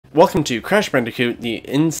Welcome to Crash Bandicoot, the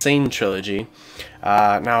Insane Trilogy.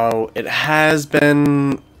 Now, it has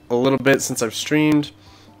been a little bit since I've streamed.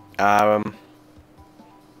 It's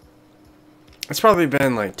probably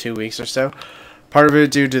been like 2 weeks or so. Part of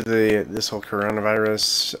it due to this whole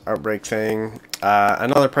coronavirus outbreak thing.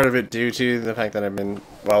 Another part of it due to the fact that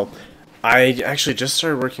I actually just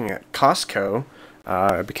started working at Costco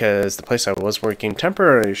because the place I was working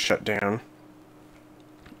temporarily shut down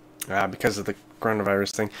because of the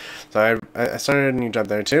coronavirus thing. So I started a new job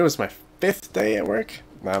there too. It was my 5th day at work.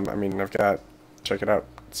 I mean, I've got, check it out.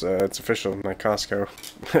 It's official, my Costco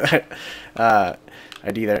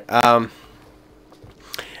ID there.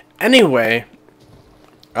 Anyway,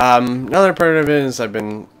 another part of it is I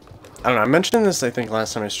don't know, I mentioned this I think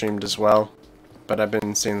last time I streamed as well, but I've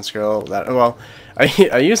been seeing this girl that, well,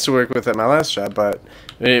 I used to work with at my last job, but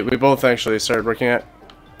we both actually started working at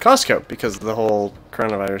Costco because of the whole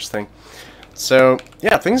coronavirus thing. So,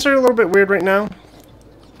 yeah, things are a little bit weird right now,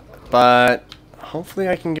 but hopefully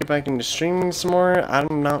I can get back into streaming some more.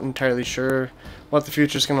 I'm not entirely sure what the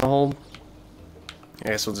future's going to hold. I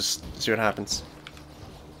guess we'll just see what happens.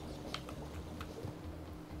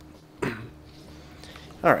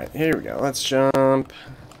 Alright, here we go. Let's jump.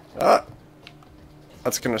 Ah!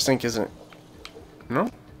 That's going to sink, isn't it? No?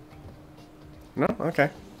 No? Okay.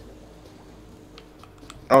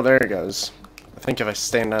 Oh, there it goes. I think if I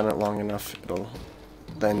stand on it long enough, it'll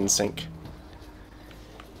then sink.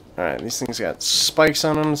 Alright, these things got spikes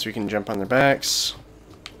on them, so we can jump on their backs.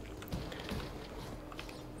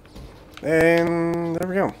 And there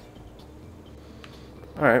we go.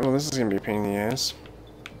 Alright, well this is going to be a pain in the ass.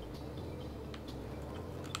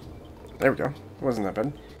 There we go. Wasn't that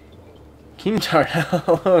bad. Keemtar,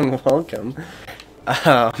 hello and welcome.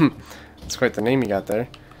 That's quite the name you got there.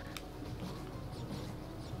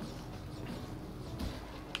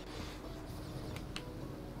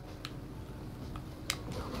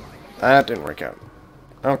 That didn't work out.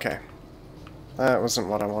 Okay. That wasn't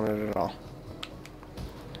what I wanted at all.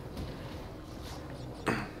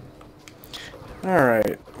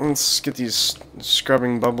 Alright, let's get these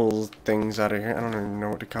scrubbing bubble things out of here. I don't even know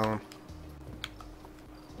what to call them.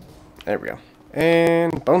 There we go.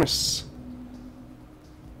 And bonus.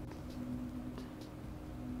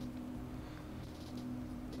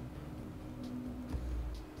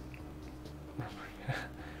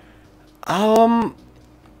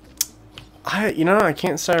 I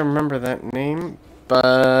can't say I remember that name,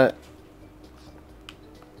 but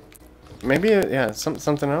maybe, yeah,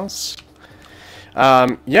 something else.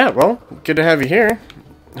 Yeah, well, good to have you here.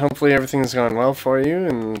 Hopefully everything's going well for you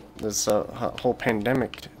in this whole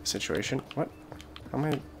pandemic situation. What? How am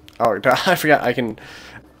I? Oh, I forgot I can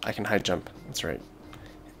high jump. That's right.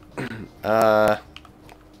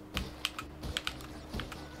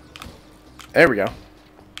 There we go.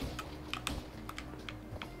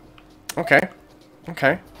 Okay.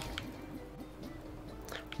 Okay.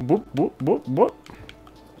 Whoop, whoop, whoop, whoop.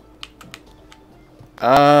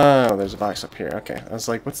 Oh, there's a box up here. Okay. I was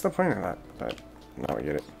like, what's the point of that? But now I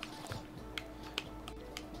get it.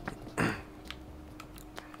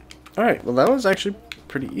 Alright, well that was actually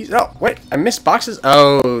pretty easy. Oh, wait, I missed boxes?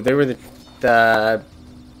 Oh, they were the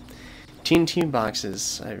TNT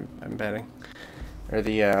boxes, I'm betting. Or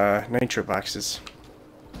the nitro boxes.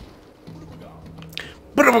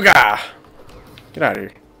 Get out of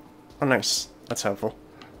here. Oh, nice. That's helpful.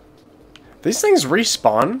 These things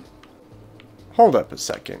respawn? Hold up a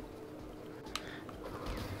second.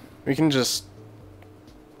 We can just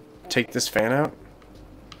take this fan out?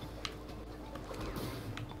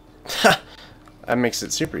 That makes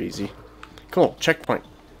it super easy. Cool. Checkpoint.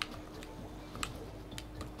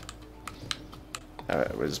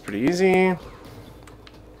 That was pretty easy.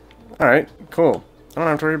 Alright, cool. I don't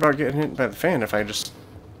have to worry about getting hit by the fan if I just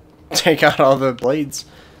take out all the blades.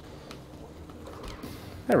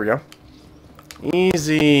 There we go.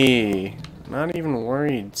 Easy. Not even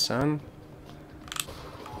worried, son.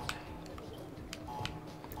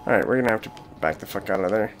 Alright, we're gonna have to back the fuck out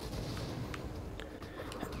of there.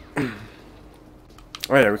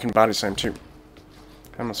 Oh yeah, we can body slam too.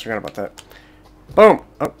 I almost forgot about that. Boom!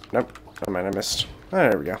 Oh, nope. Never mind, I missed.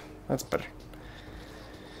 There we go. That's better.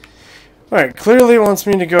 Alright, clearly it wants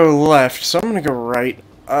me to go left, so I'm gonna go right.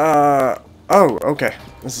 Oh, okay.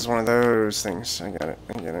 This is one of those things. I got it.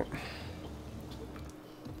 I get it.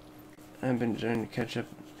 I've been trying to catch up.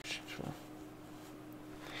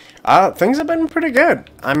 Things have been pretty good.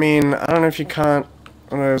 I mean, I don't know if you caught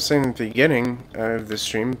what I was saying at the beginning of the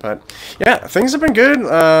stream, but yeah, things have been good.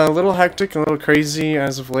 A little hectic, a little crazy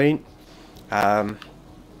as of late. I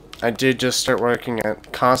did just start working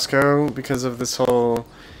at Costco because of this whole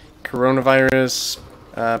coronavirus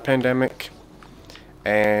pandemic.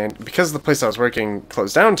 And because the place I was working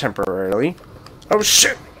closed down temporarily... Oh,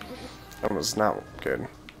 shit! That was not good.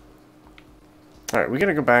 Alright, we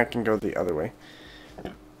gotta go back and go the other way.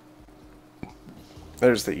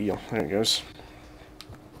 There's the eel. There it goes.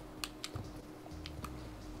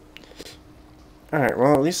 Alright,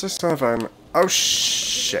 well, at least I still have oh,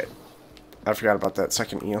 shit. I forgot about that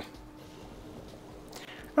second eel.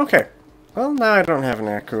 Okay. Well, now I don't have an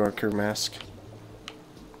Akku or crew mask.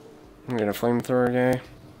 I'm gonna flamethrower guy.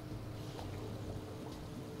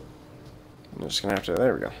 I'm just gonna have to...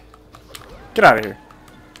 There we go. Get out of here.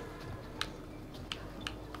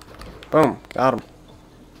 Boom. Got him.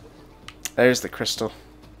 There's the crystal.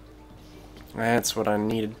 That's what I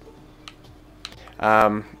needed.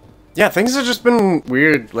 Yeah, things have just been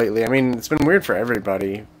weird lately. I mean, it's been weird for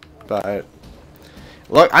everybody, but...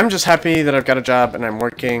 Look, I'm just happy that I've got a job and I'm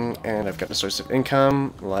working and I've got a source of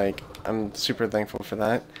income. Like, I'm super thankful for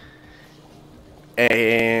that.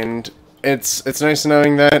 And it's nice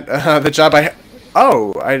knowing that the job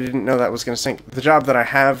oh, I didn't know that was going to sink. The job that I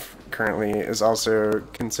have currently is also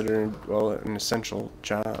considered, well, an essential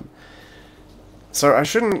job. So I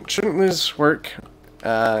shouldn't lose work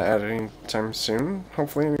at any time soon,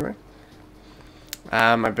 hopefully anyway.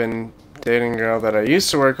 I've been dating a girl that I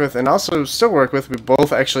used to work with and also still work with. We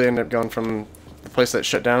both actually ended up going from the place that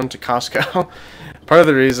shut down to Costco. Part of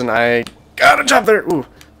the reason I got a job there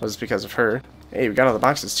was because of her. Hey, we got all the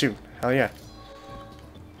boxes too. Hell yeah.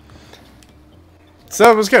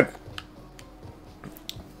 So it was good.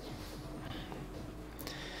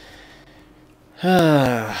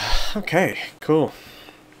 Okay, cool.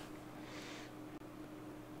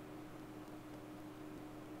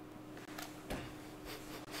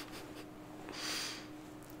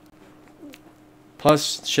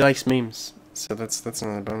 Plus, she likes memes, so that's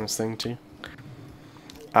another bonus thing too.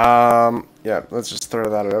 Yeah, let's just throw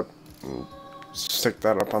that up, and stick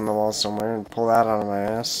that up on the wall somewhere, and pull that out of my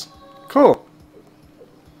ass. Cool.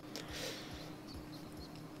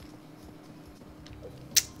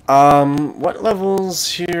 What levels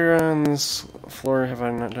here on this floor have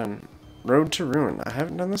I not done? Road to Ruin. I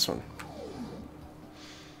haven't done this one.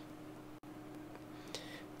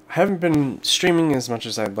 I haven't been streaming as much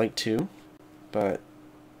as I'd like to, but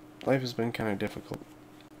life has been kind of difficult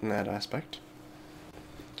in that aspect.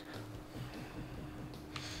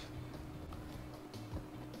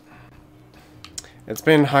 It's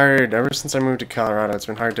been hard, ever since I moved to Colorado, it's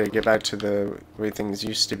been hard to get back to the way things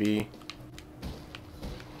used to be.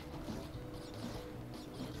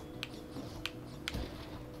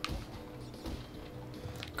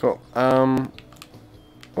 Cool.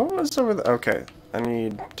 What was over the... Okay, I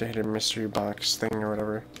need to hit a mystery box thing or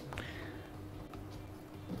whatever.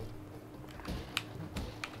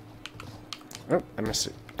 Oh, I missed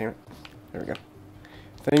it. Damn it. There we go.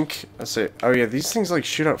 Let's see. Oh yeah, these things like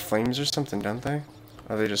shoot out flames or something, don't they?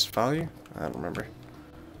 Or they just follow you? I don't remember.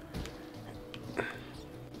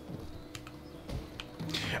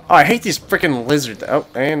 Oh, I hate these freaking lizards. Oh,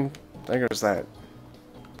 and there goes that.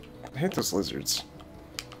 I hate those lizards.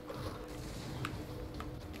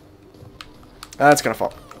 That's gonna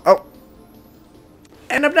fall. Oh.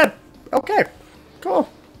 And I'm dead. Okay. Cool.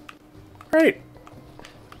 Great.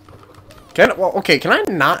 Okay, can I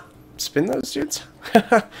not spin those dudes?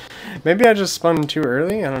 Maybe I just spun too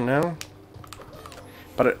early? I don't know.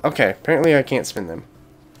 But, okay, apparently I can't spin them.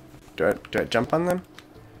 Do I jump on them?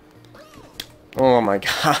 Oh my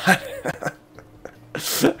god.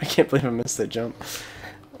 I can't believe I missed that jump.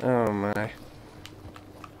 Oh my.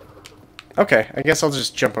 Okay, I guess I'll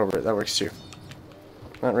just jump over it. That works too.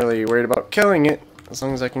 Not really worried about killing it, as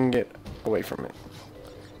long as I can get away from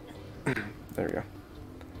it. There we go.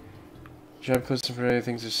 Job close to Friday,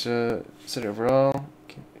 things are set overall.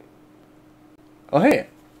 Okay. Oh hey!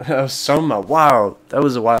 That was Soma. Wow, that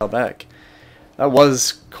was a while back. That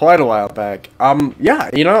was quite a while back. Yeah,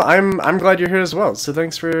 you know, I'm glad you're here as well, so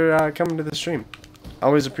thanks for coming to the stream.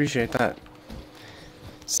 Always appreciate that.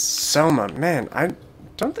 Soma, man, I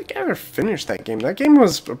don't think I ever finished that game. That game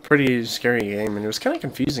was a pretty scary game, and it was kind of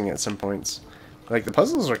confusing at some points. Like, the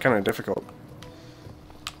puzzles were kind of difficult.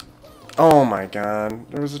 Oh my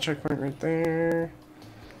god, there was a checkpoint right there.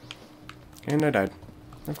 And I died.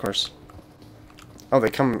 Of course. Oh, they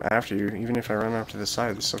come after you. Even if I run off to the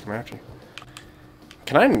side, they still come after you.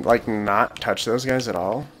 Can I, like, not touch those guys at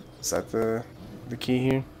all? Is that the key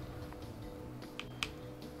here?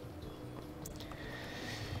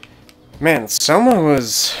 Man, Soma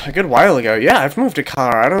was a good while ago. Yeah, I've moved to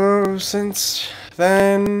Colorado since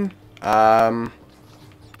then. I've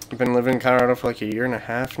been living in Colorado for like 1.5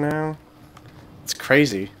 years now. It's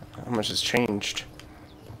crazy how much has changed.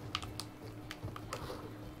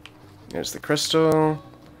 There's the crystal.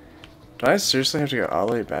 Do I seriously have to go all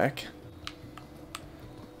the way back?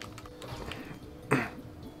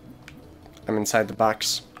 I'm inside the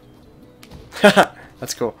box. Haha,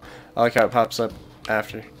 that's cool. I like how it pops up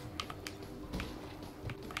after.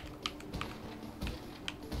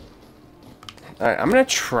 Alright, I'm gonna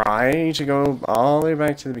try to go all the way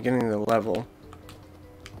back to the beginning of the level.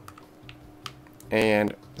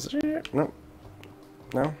 And... is it here? No.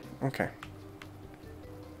 No? Okay.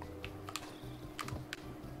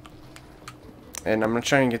 And I'm gonna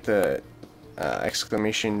try and get the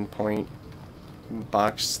exclamation point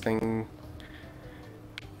box thing.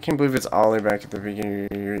 I can't believe it's all the way back at the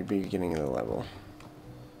beginning of the level.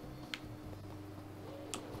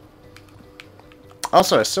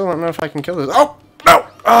 Also, I still don't know if I can kill this. Oh! No!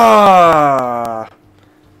 Ah!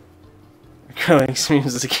 Growing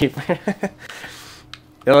seems to keep. Yeah,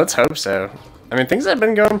 let's hope so. I mean, things have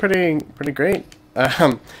been going pretty great.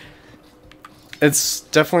 It's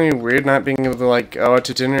definitely weird not being able to, like, go out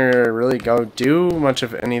to dinner or really go do much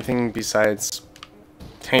of anything besides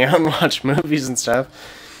hang out and watch movies and stuff.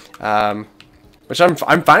 Which I'm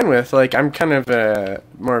fine with. Like, I'm kind of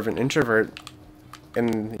more of an introvert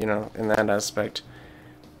in, you know, in that aspect.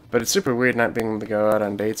 But it's super weird not being able to go out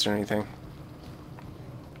on dates or anything.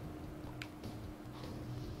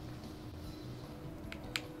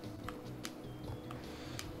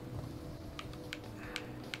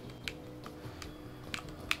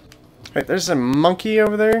 Wait, there's a monkey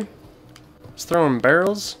over there. He's throwing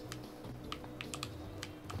barrels.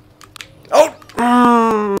 Oh!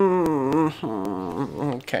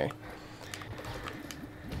 Okay.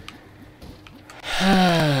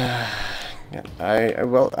 Yeah, I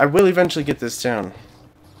will eventually get this down.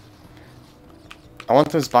 I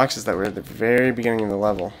want those boxes that were at the very beginning of the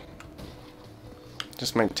level.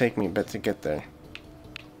 Just might take me a bit to get there.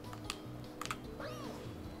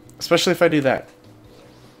 Especially if I do that.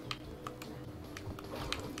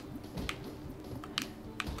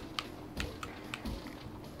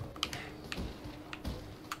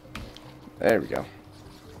 There we go.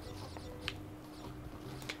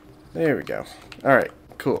 There we go. Alright,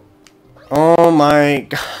 cool. Oh my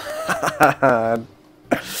god.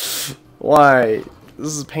 Why?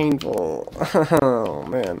 This is painful. Oh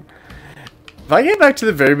man. If I get back to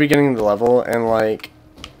the very beginning of the level and like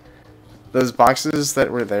those boxes that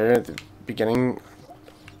were there at the beginning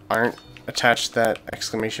aren't attached to that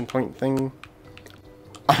exclamation point thing,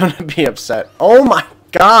 I'm gonna be upset. Oh my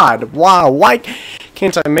god. Wow. Why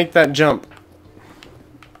can't I make that jump?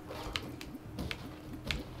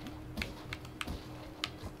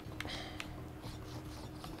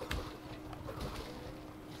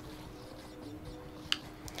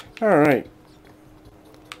 Alright.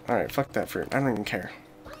 Alright, fuck that fruit. I don't even care.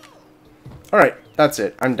 Alright, that's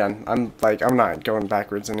it. I'm done. I'm not going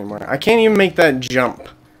backwards anymore. I can't even make that jump.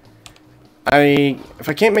 If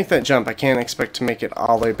I can't make that jump, I can't expect to make it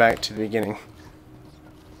all the way back to the beginning.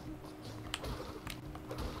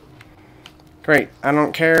 Great. I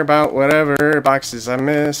don't care about whatever boxes I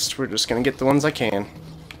missed. We're just gonna get the ones I can.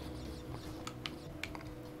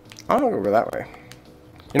 I'll go over that way.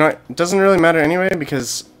 You know what? It doesn't really matter anyway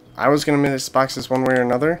because I was gonna miss boxes one way or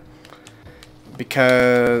another.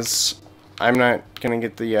 Because I'm not gonna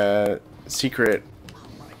get the secret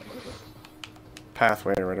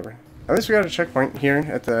pathway or whatever. At least we got a checkpoint here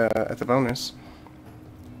at the bonus.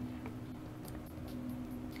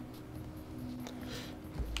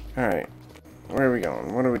 Alright. Where are we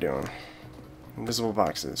going? What are we doing? Invisible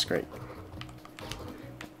boxes. Great.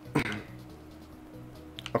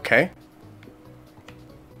 Okay.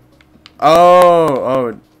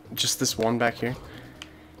 Oh, just this one back here?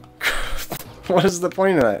 What is the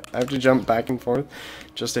point of that? I have to jump back and forth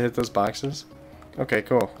just to hit those boxes? Okay,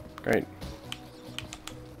 cool. Great.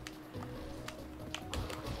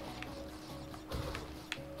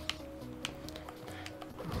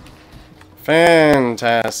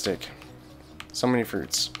 Fantastic. So many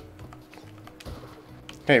fruits.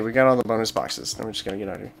 Okay, we got all the bonus boxes. Now we just gotta get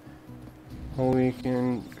out of here. Whole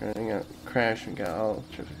weekend, grinding out Crash, and got all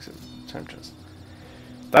time tests.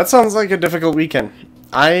 That sounds like a difficult weekend.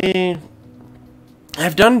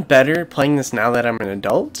 I've done better playing this now that I'm an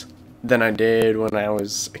adult than I did when I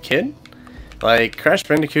was a kid. Like, Crash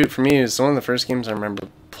Bandicoot for me is one of the first games I remember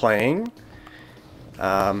playing.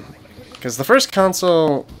 Because the first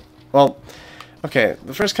console... Well, okay,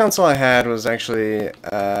 the first console I had was actually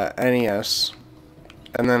NES.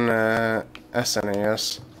 And then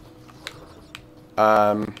SNES.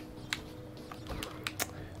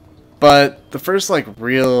 But the first, like,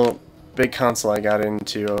 real big console I got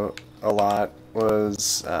into a lot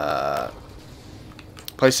was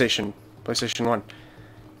PlayStation 1.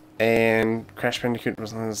 And Crash Bandicoot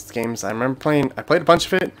was one of those games I remember playing. I played a bunch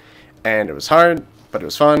of it, and it was hard, but it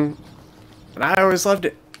was fun. And I always loved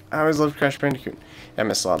it. I always loved Crash Bandicoot. I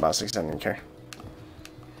missed a lot about 6. I didn't care.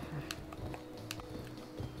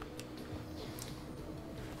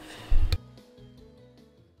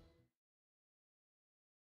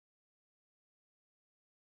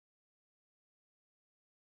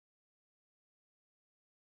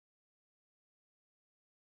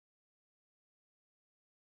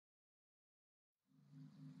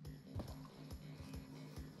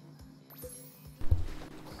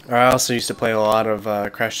 I also used to play a lot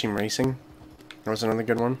of Crash Team Racing. That was another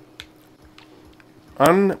good one.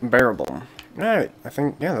 Unbearable. Alright, I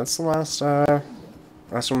think, yeah, that's the last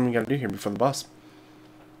one we gotta do here before the boss.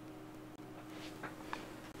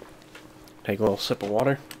 Take a little sip of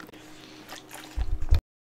water.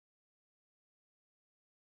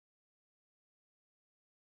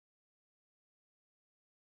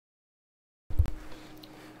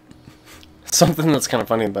 Something that's kind of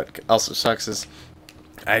funny but also sucks is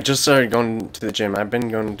I just started going to the gym. I've been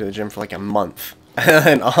going to the gym for like a month.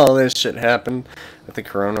 And all this shit happened with the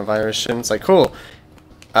coronavirus shit. It's like, cool.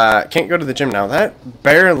 Can't go to the gym now. That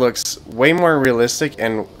bear looks way more realistic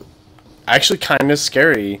and actually kind of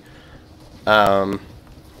scary. With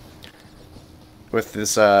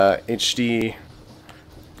this HD.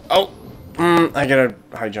 Oh, I got a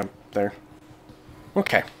high jump there.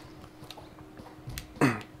 Okay.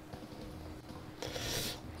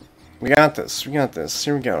 We got this. We got this.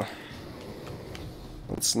 Here we go.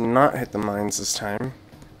 Let's not hit the mines this time.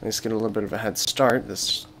 At least get a little bit of a head start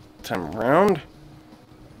this time around.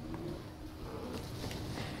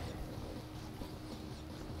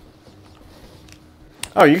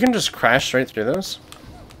 Oh, you can just crash straight through those?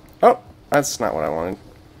 Oh, that's not what I wanted.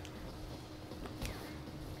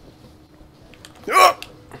 Oh!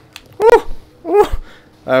 Ooh! Ooh!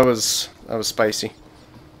 That was spicy.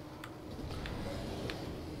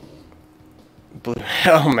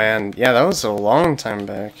 Oh man, yeah, that was a long time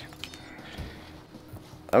back.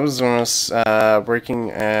 That was when I was working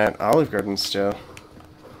at Olive Garden still.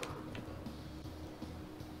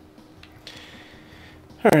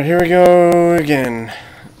 Alright, here we go again.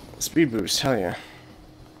 Speed boost, hell yeah.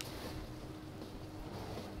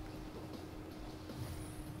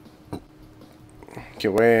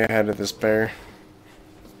 Get way ahead of this bear.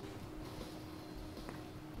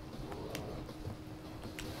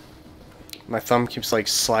 My thumb keeps like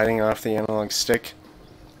sliding off the analog stick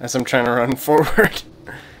as I'm trying to run forward.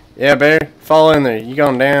 Yeah, bear, fall in there. You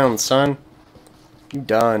going down, son. You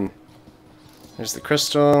done. There's the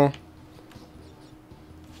crystal.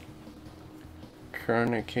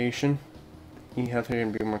 Chronication. You have here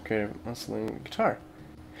and be more creative. Muscling guitar.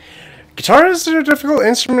 Guitar is a difficult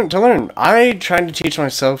instrument to learn. I tried to teach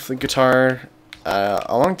myself the guitar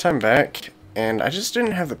a long time back, and I just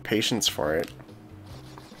didn't have the patience for it.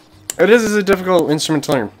 It is a difficult instrument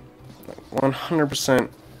to learn. 100%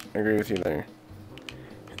 agree with you there.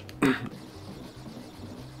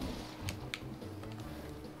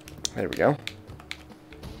 There we go.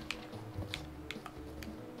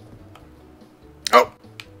 Oh!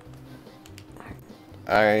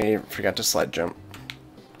 I forgot to slide jump.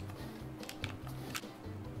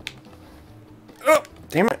 Oh!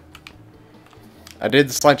 Damn it! I did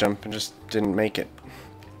the slide jump and just didn't make it.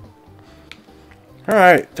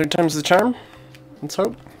 Alright, third time's the charm. Let's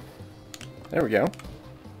hope. There we go.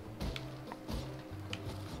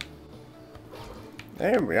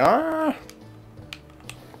 There we are.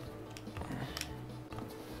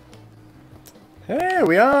 There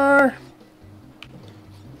we are.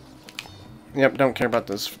 Yep, don't care about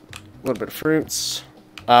those little bit of fruits.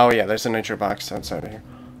 Oh yeah, there's a nitro box outside of here.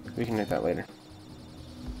 We can hit that later.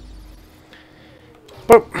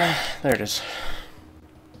 Boop. There it is.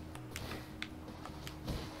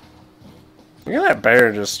 Look at that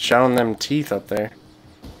bear just showing them teeth up there.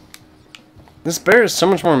 This bear is so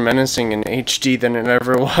much more menacing in HD than it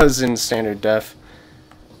ever was in standard def.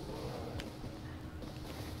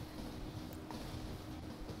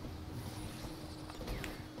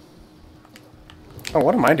 Oh,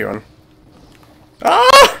 what am I doing?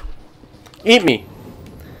 Ah! Eat me!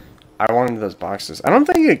 I wanted those boxes. I don't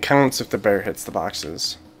think it counts if the bear hits the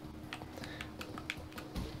boxes.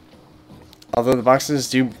 Although the boxes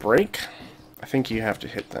do break, I think you have to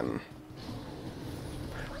hit them.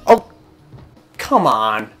 Oh! Come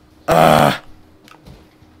on! Ugh!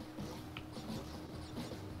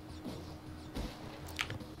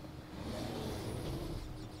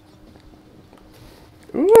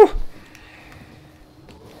 Ooh!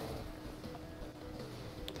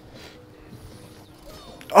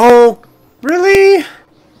 Oh! Really?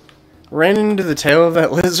 ran into the tail of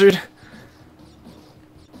that lizard.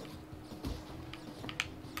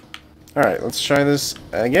 Alright, let's try this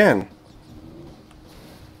again.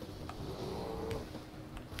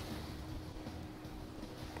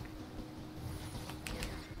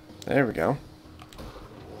 There we go.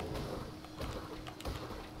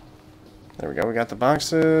 There we go, we got the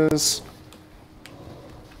boxes.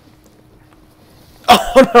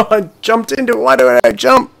 Oh no, I jumped into it. Why did I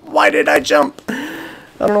jump? Why did I jump?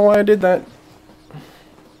 I don't know why I did that.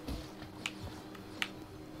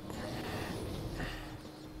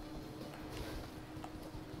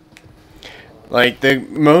 Like,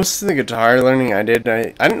 most of the guitar learning I did,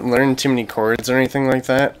 I didn't learn too many chords or anything like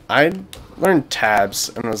that. I learned tabs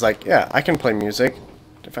and was like, yeah, I can play music.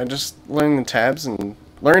 If I just learn the tabs and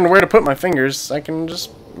learn where to put my fingers, I can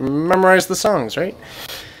just memorize the songs, right?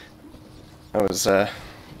 That was,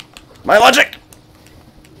 my logic!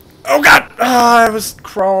 Oh god! Ah, I was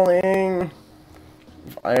crawling.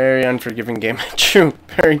 Very unforgiving game. True.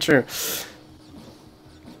 Very true.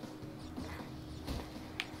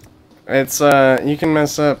 It's, you can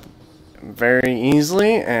mess up very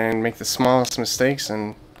easily and make the smallest mistakes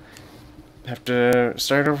and have to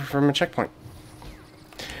start over from a checkpoint.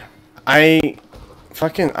 I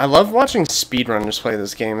love watching speedrunners play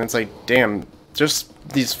this game. It's like, damn, just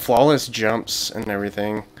these flawless jumps and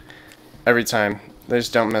everything every time. They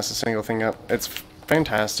just don't mess a single thing up. It's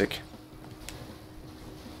fantastic.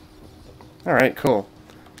 Alright, cool.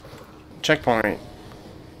 Checkpoint.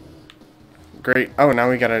 Great. Oh, now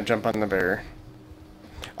we gotta jump on the bear.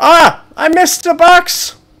 Ah! I missed the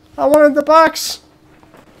box! I wanted the box!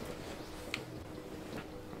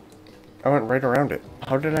 I went right around it.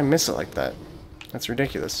 How did I miss it like that? That's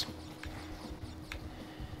ridiculous.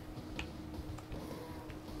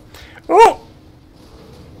 Oh!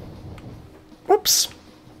 Whoops!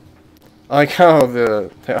 I like how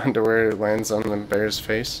the underwear lands on the bear's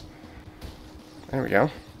face. There we go.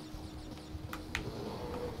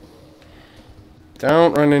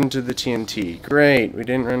 Don't run into the TNT. Great, we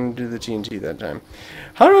didn't run into the TNT that time.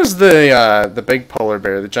 How does the big polar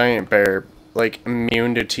bear, the giant bear, like,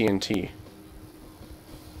 immune to TNT?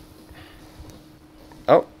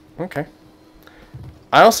 Oh, okay.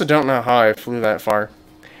 I also don't know how I flew that far.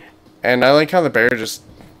 And I like how the bear just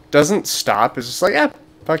doesn't stop. It's just like, yeah,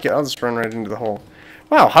 fuck it, I'll just run right into the hole.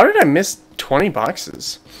 Wow, how did I miss 20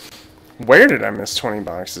 boxes? Where did I miss 20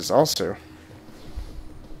 boxes also?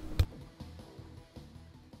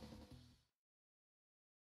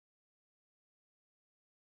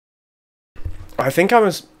 I think I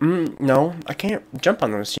was... no, I can't jump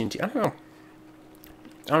on those TNT. I don't know.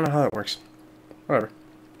 I don't know how that works. Whatever.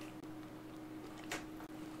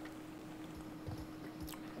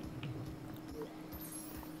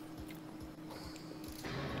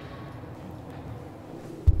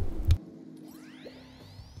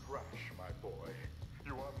 Crash, my boy.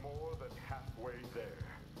 You are more than halfway there.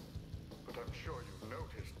 But I'm sure you've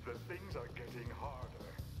noticed that things are getting harder.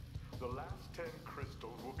 The last 10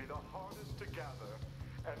 crystals will be the hardest to gather,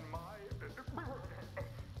 and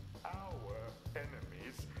our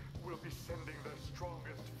enemies will be sending their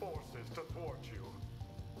strongest forces to thwart you.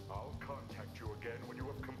 I'll contact you again when you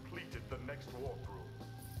have completed the next walkthrough.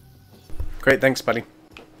 Great, thanks, buddy.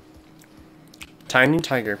 Tiny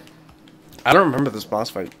Tiger. I don't remember this boss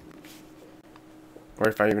fight. Or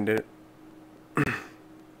if I even did it.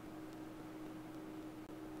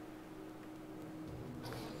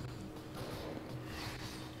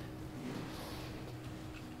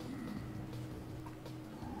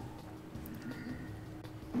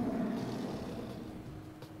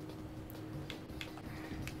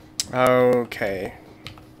 Okay.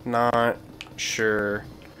 Not sure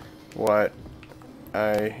what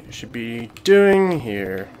I should be doing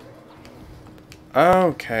here.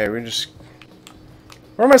 Okay, we just...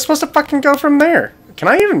 Where am I supposed to fucking go from there? Can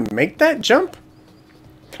I even make that jump?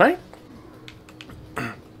 Can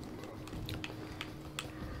I?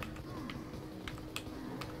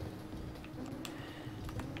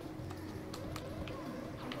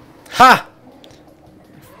 Ha!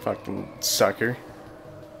 Fucking sucker.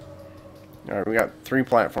 Alright, we got 3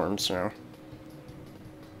 platforms now.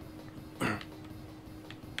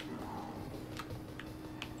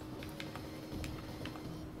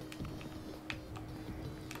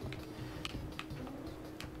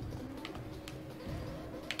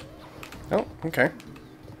 Oh, okay.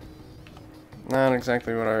 Not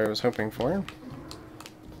exactly what I was hoping for.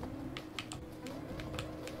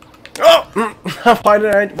 Oh!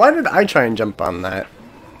 Why did I try and jump on that?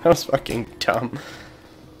 That was fucking dumb.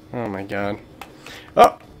 Oh my god.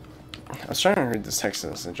 Oh! I was trying to read this text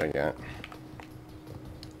message I got.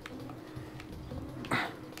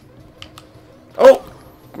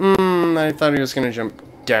 I thought he was going to jump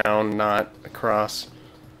down, not across.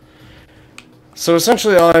 So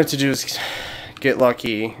essentially all I have to do is get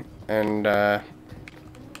lucky and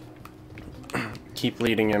keep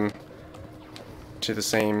leading him to the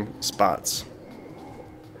same spots.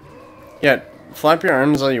 Yeah, flap your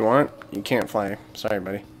arms all you want. You can't fly. Sorry,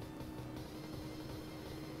 buddy.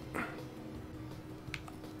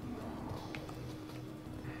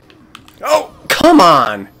 Oh, come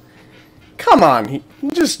on! Come on! He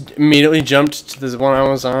just immediately jumped to the one I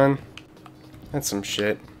was on. That's some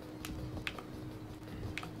shit.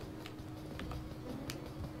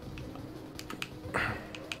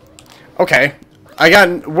 Okay. I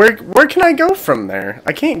got... Where can I go from there?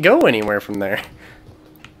 I can't go anywhere from there.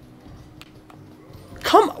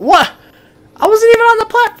 What? I wasn't even on the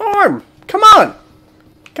platform! Come on!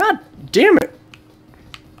 God damn it.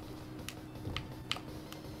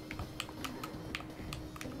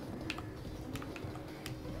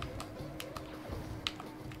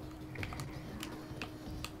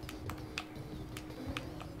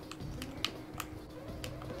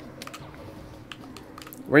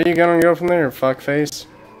 Where are you gonna go from there, fuckface?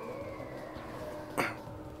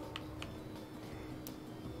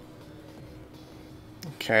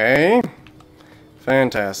 Okay.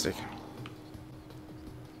 Fantastic.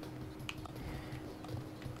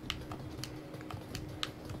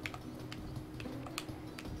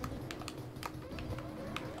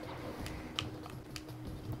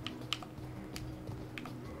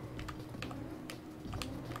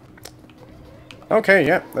 Okay,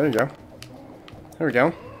 yeah, there you go. There we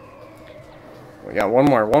go. We got one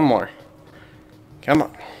more. Come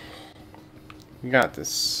on. You got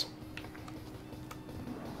this.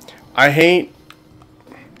 I hate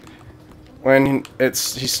when he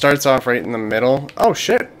starts off right in the middle. Oh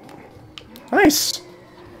shit. Nice.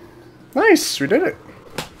 Nice, we did it.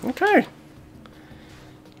 Okay.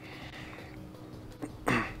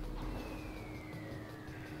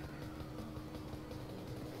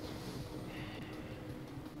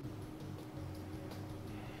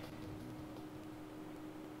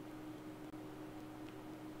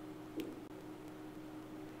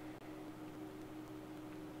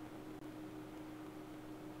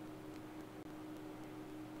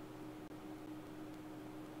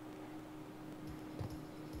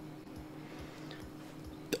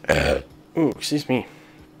 Ooh, excuse me.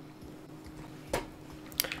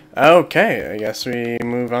 Okay, I guess we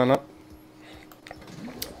move on up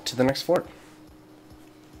to the next fort.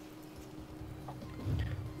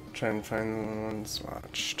 Try and find the ones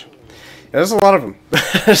watched. Yeah, there's a lot of them.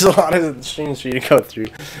 There's a lot of streams for you to go through.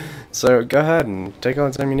 So go ahead and take all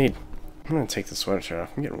the time you need. I'm gonna take the sweatshirt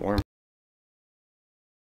off. I'm getting warm.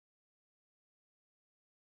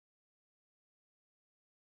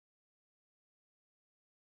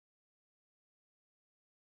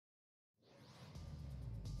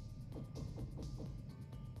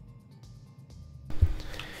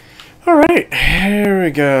 Alright, here we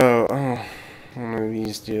go. Oh, one of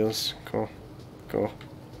these deals. Cool. Cool.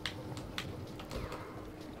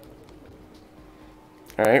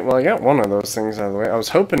 Alright, well I got one of those things out of the way. I was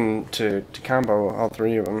hoping to combo all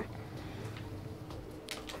three of them.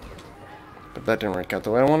 But that didn't work out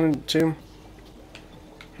the way I wanted it to.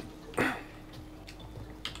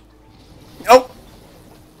 Oh!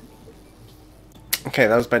 Okay,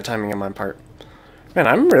 that was bad timing on my part. Man,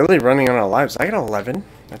 I'm really running out of lives. I got 11.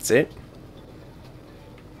 That's it.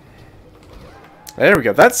 There we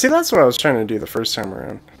go. That's what I was trying to do the first time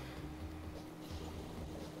around.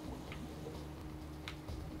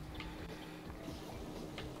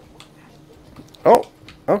 Oh,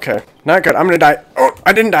 okay. Not good. I'm gonna die. Oh,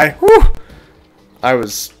 I didn't die. Woo! I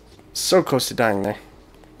was so close to dying there.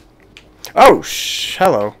 Oh,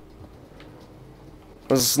 hello.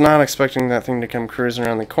 Was not expecting that thing to come cruising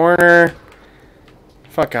around the corner.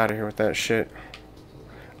 Fuck out of here with that shit.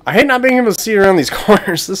 I hate not being able to see around these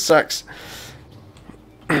corners. This sucks.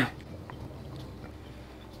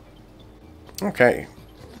 Okay.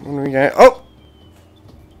 What do we got? Oh!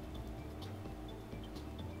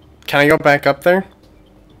 Can I go back up there?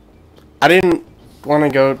 I didn't want to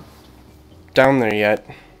go down there yet.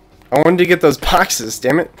 I wanted to get those boxes,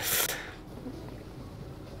 damn it.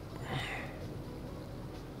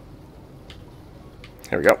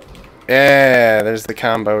 Here we go. Yeah, there's the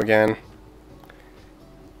combo again.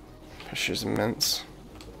 Pressure's immense.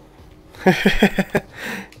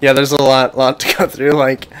 Yeah, there's a lot to go through.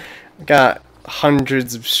 Like, I got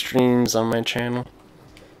hundreds of streams on my channel.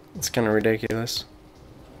 It's kind of ridiculous.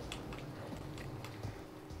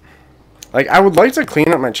 Like, I would like to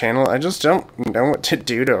clean up my channel. I just don't know what to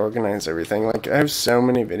do to organize everything. Like, I have so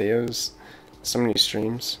many videos, so many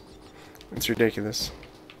streams. It's ridiculous.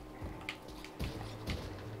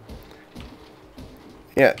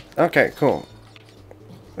 Yeah, okay, cool.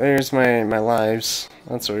 There's my lives.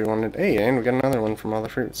 That's what we wanted. Hey, and we got another one from all the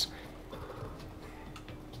fruits.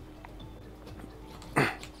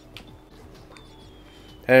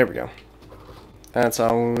 There we go. That's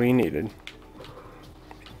all we needed.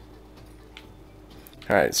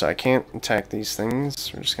 Alright, so I can't attack these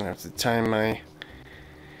things. We're just gonna have to time my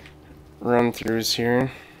run-throughs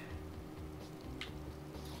here.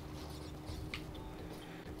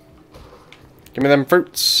 Give me them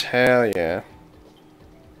fruits. Hell yeah.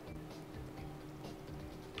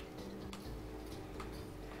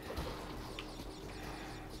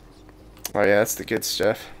 Oh yeah, that's the good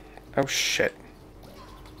stuff. Oh shit.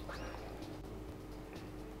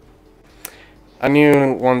 I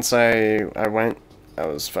knew once I went, I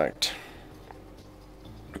was fucked.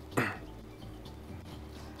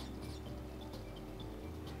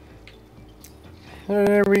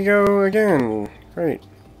 There we go again. Great.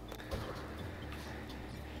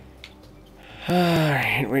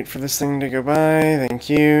 Alright, wait for this thing to go by. Thank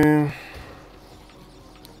you.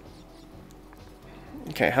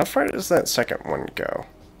 Okay, how far does that second one go?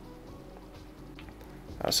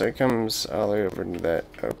 Oh, so it comes all the way over to that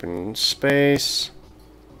open space.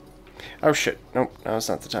 Oh shit, nope, now's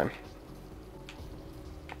not the time.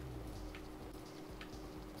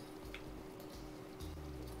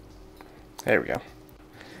 There we go.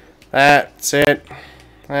 That's it.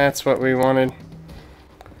 That's what we wanted.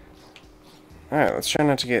 Alright, let's try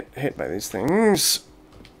not to get hit by these things.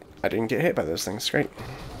 I didn't get hit by those things, great.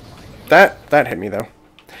 That hit me though.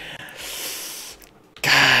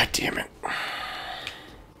 God damn it.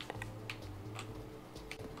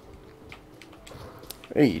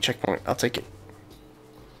 Hey, checkpoint. I'll take it.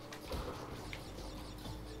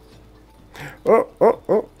 Oh, oh,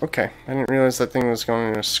 oh, okay. I didn't realize that thing was going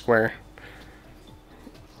in a square.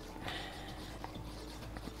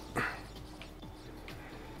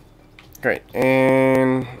 Great,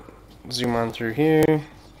 and zoom on through here.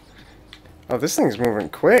 Oh, this thing's moving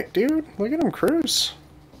quick, dude. Look at him cruise.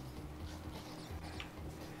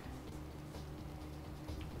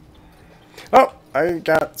 Oh, I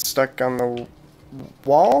got stuck on the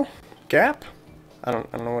wall gap. I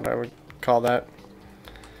don't know what I would call that.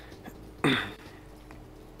 All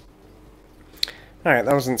right,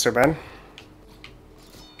 that wasn't so bad.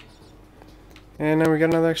 And now we got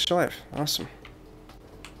another extra life. Awesome.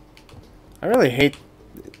 I really hate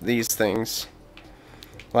these things.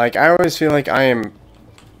 Like, I always feel like I am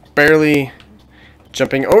barely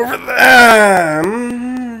jumping over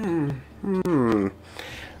them.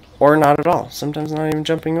 Or not at all. Sometimes not even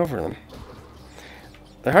jumping over them.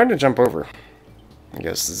 They're hard to jump over. I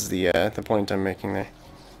guess this is the point I'm making there.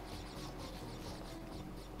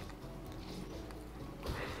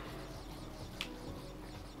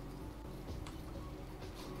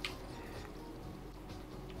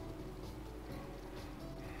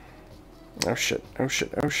 Oh shit, oh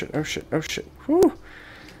shit, oh shit, oh shit, oh shit. Whew.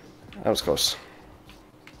 That was close.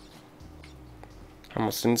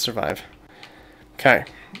 Almost didn't survive. Okay,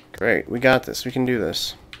 great. We got this. We can do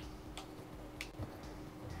this.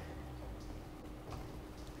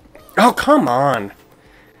 Oh, come on!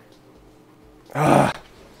 Ugh.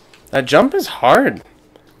 That jump is hard.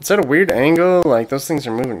 It's at a weird angle. Like, those things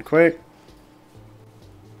are moving quick.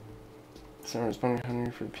 Summer's Bunny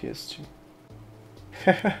Hunter for the PS2.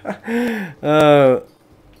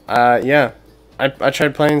 Yeah. I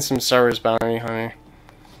tried playing some Star Wars Bounty Hunter.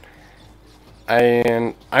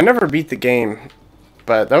 And I never beat the game,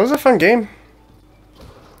 but that was a fun game.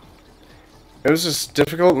 It was just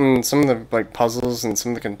difficult, and some of the like puzzles and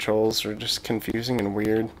some of the controls were just confusing and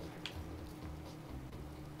weird.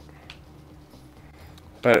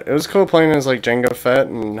 But it was cool playing as like Jango Fett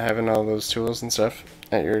and having all those tools and stuff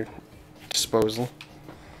at your disposal.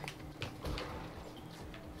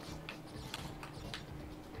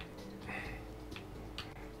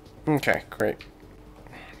 Okay, great.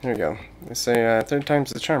 Here we go. They say third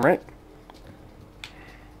time's the charm, right?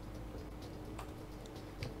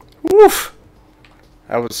 Woof!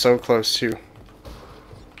 I was so close too.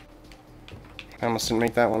 I almost didn't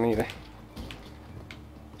make that one either.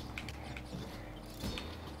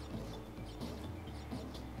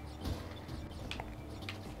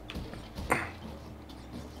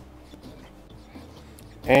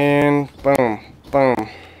 And boom, boom.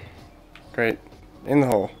 Great. In the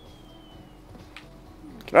hole.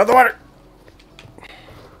 Get out of the water!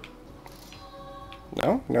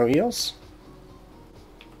 No? No eels?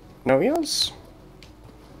 No eels?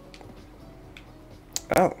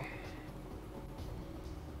 Oh.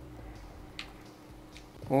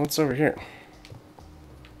 Well, what's over here?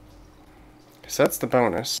 Because that's the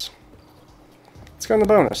bonus. Let's go in the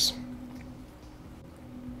bonus.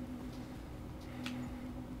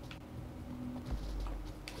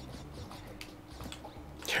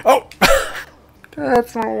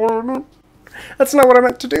 That's not what I meant. That's not what I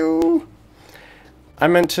meant to do. I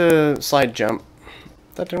meant to slide jump.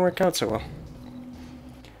 That didn't work out so well.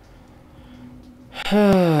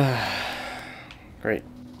 Great.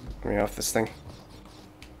 Let me off this thing.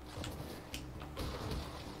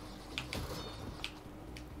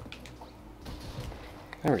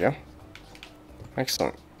 There we go.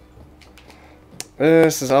 Excellent.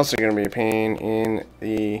 This is also going to be a pain in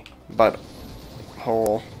the butt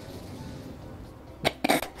hole.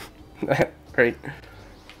 Great.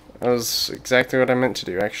 That was exactly what I meant to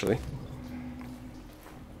do, actually.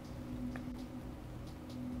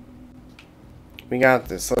 We got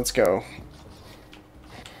this. Let's go.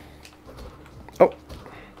 Oh.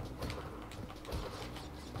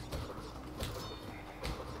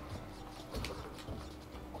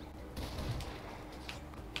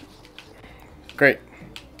 Great.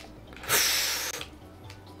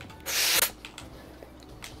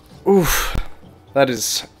 Oof. That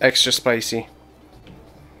is extra spicy.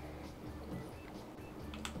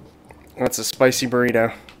 That's a spicy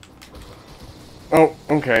burrito. Oh,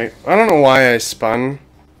 okay. I don't know why I spun,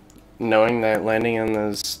 knowing that landing on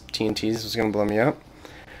those TNTs was going to blow me up.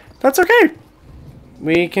 That's okay.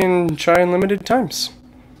 We can try unlimited times.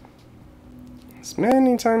 As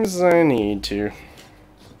many times as I need to.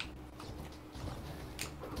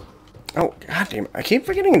 Oh, goddamn. I keep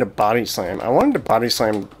forgetting to body slam. I wanted to body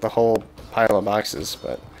slam the whole pile of boxes,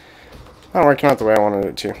 but not working out the way I wanted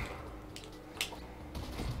it to.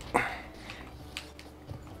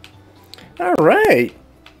 Alright.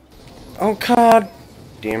 Oh, god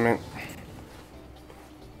damn it.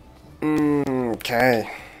 Okay.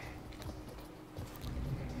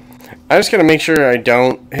 I just gotta make sure I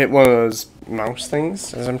don't hit one of those mouse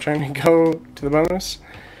things as I'm trying to go to the bonus.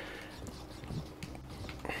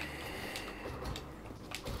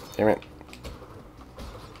 Damn it.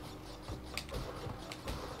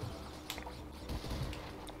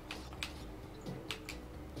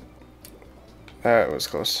 That was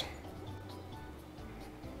close.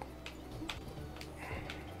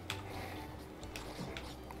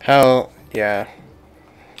 Hell yeah.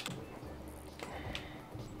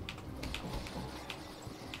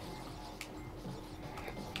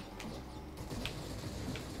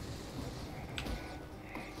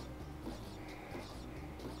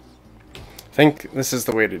 I think this is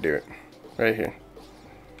the way to do it. Right here.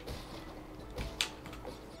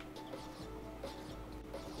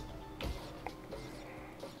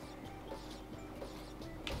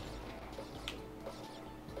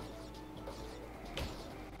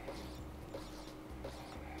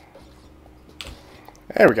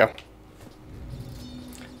 There we go.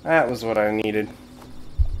 That was what I needed.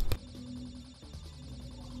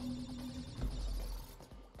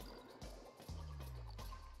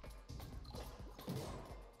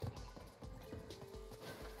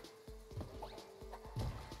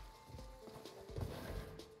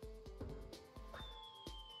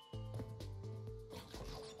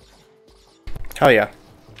 Hell yeah.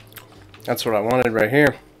 That's what I wanted right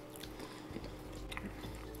here.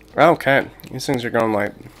 Okay, these things are going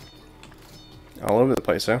like all over the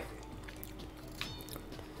place, huh?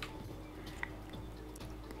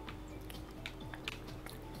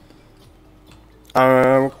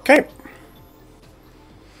 Okay.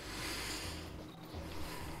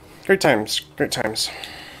 Great times, great times.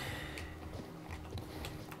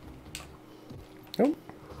 Nope.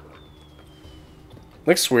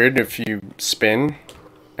 Looks weird if you spin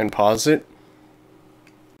and pause it.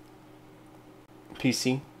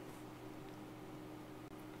 PC.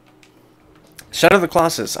 Shadow of the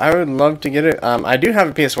Colossus. I would love to get it. I do have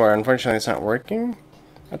a PS4. Unfortunately, it's not working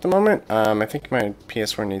at the moment. I think my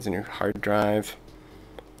PS4 needs a new hard drive.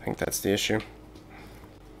 I think that's the issue.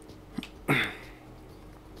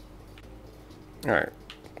 Alright.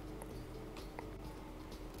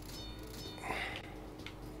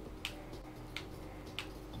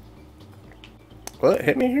 Will it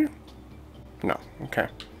hit me here? No. Okay.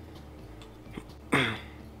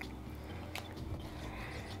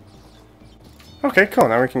 Okay, cool.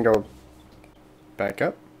 Now we can go back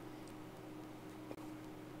up.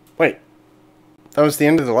 Wait. That was the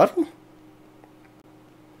end of the level?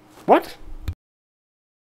 What?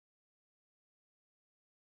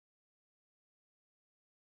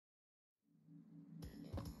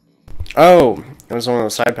 Oh, it was one of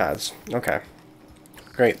those side paths. Okay.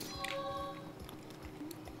 Great.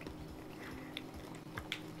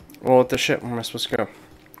 Well, what the shit? Where am I supposed to go?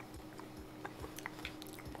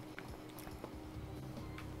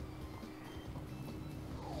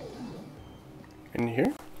 In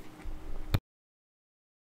here?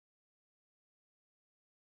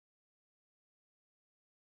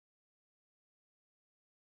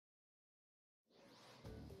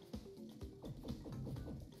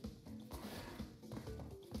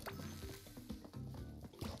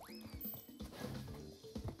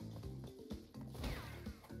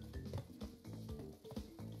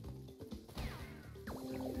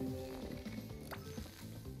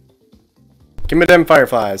 Give me them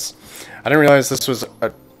fireflies. I didn't realize this was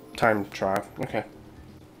a time trial. Okay.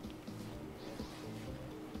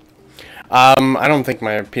 I don't think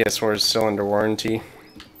my PS4 is still under warranty.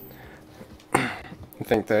 I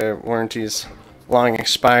think the warranty's long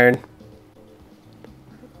expired.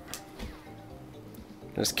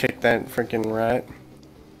 Just kick that freaking rat.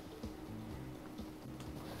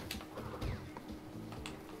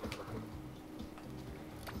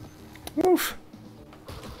 Oof.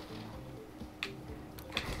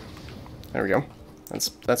 There we go.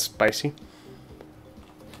 That's spicy.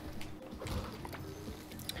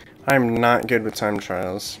 I'm not good with time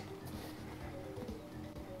trials.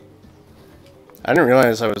 I didn't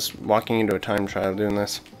realize I was walking into a time trial doing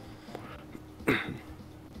this.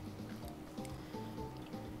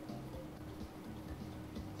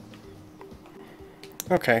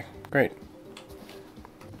 Okay, great.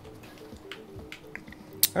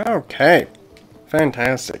 Okay,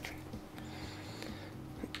 fantastic.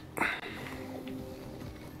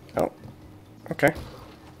 Oh, okay.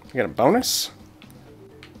 You got a bonus?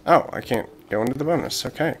 Oh, I can't go into the bonus.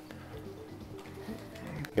 Okay.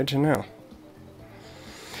 Good to know.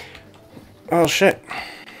 Oh, shit.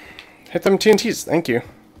 Hit them TNTs. Thank you.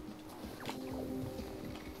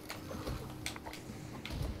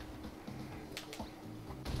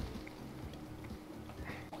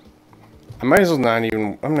 I might as well not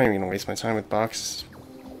even... I'm not even going to waste my time with boxes.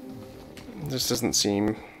 This doesn't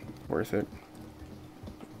seem worth it.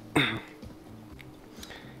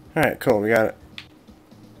 Alright, cool. We got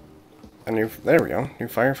a new... There we go. New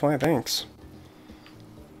firefly. Thanks.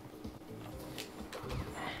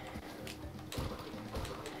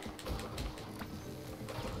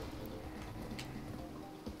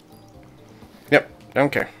 Yep.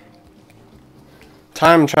 Don't care.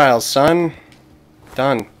 Time trials, son.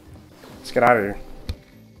 Done. Let's get out of here.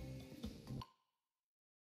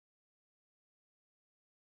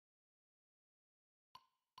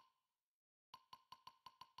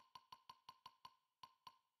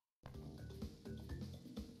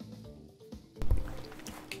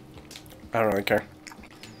 I don't really care.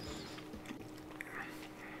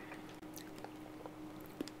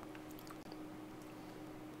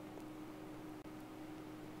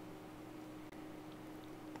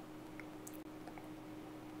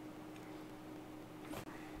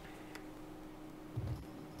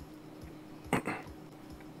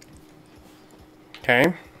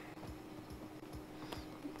 Okay.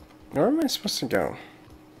 Where am I supposed to go?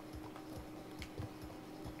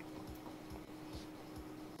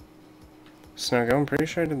 Snow go, I'm pretty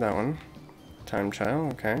sure I did that one. Time trial,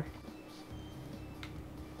 okay.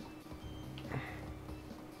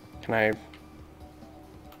 Can I...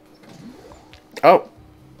 Oh!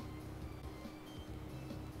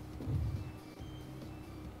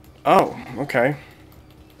 Oh, okay.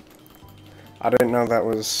 I didn't know that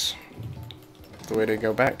was the way to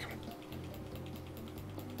go back.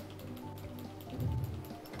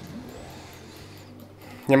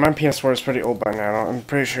 Yeah, my PS4 is pretty old by now. I'm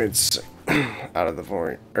pretty sure it's out of the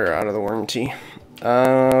warranty.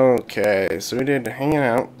 Okay, so we did hanging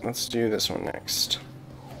out. Let's do this one next.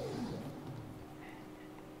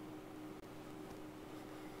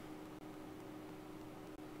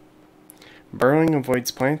 Burrowing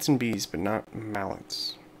avoids plants and bees, but not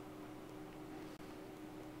mallets.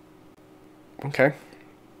 Okay.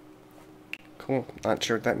 Cool. Not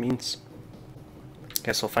sure what that means.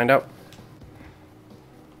 Guess we'll find out.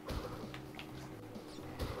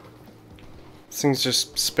 This thing's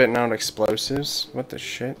just spitting out explosives. What the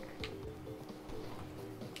shit?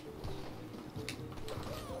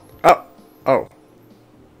 Oh! Oh.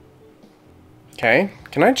 Okay.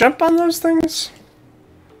 Can I jump on those things?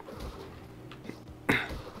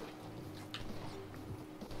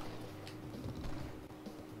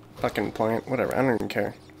 Fucking plant. Whatever. I don't even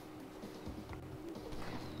care.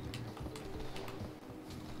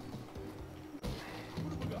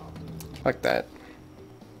 Fuck that.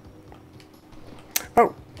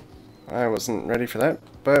 Oh! I wasn't ready for that,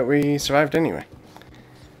 but we survived anyway.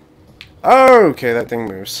 Okay, that thing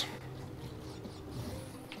moves.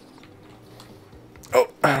 Oh,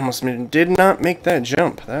 I almost did not make that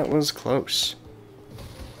jump. That was close.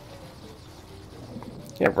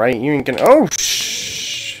 Yeah, right, you ain't gonna... Oh,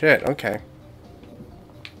 shit, okay.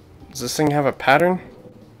 Does this thing have a pattern?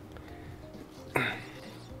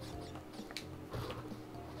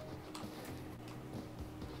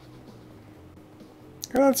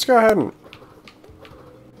 Let's go ahead and...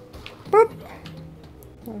 Boop.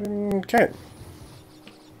 Okay.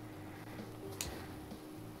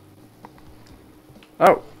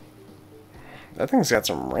 Oh. That thing's got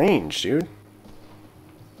some range, dude.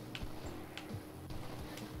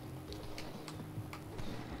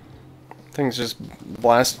 Things just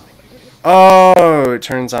blast. Oh, it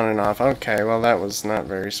turns on and off. Okay, well that was not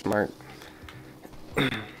very smart.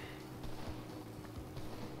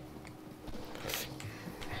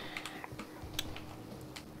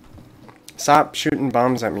 Stop shooting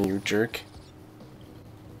bombs at me, you jerk.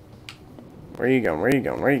 Where are you going? Where are you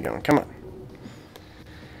going? Where are you going? Come on.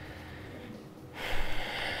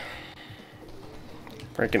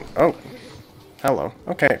 Freaking. Oh. Hello.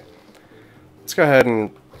 Okay. Let's go ahead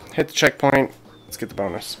and hit the checkpoint. Let's get the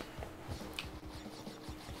bonus.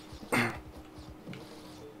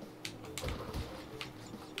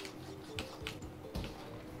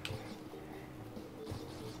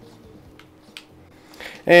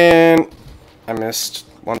 And I missed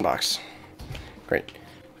one box. Great.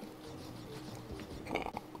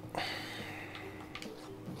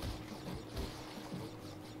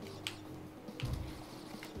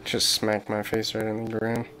 Just smacked my face right in the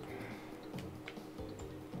ground.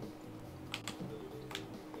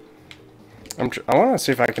 I want to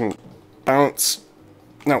see if I can bounce.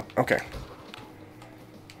 No, okay.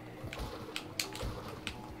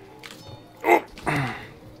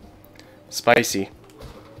 Spicy.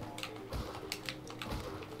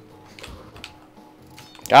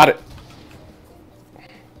 Got it.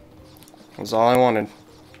 That's all I wanted.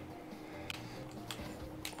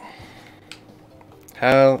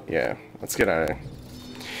 Hell yeah. Let's get out of here.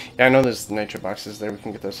 Yeah, I know there's nitro boxes there. We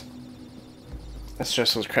can get those. That's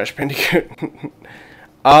just was Crash Bandicoot.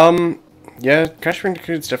 Yeah, Crash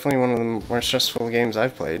Bandicoot's definitely one of the more stressful games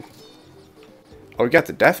I've played. Oh, we got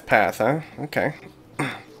the death path, huh? Okay.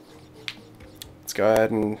 Let's go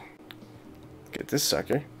ahead and get this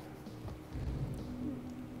sucker.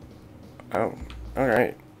 Oh,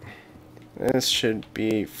 alright. This should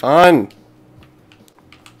be fun.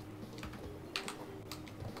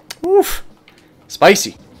 Oof.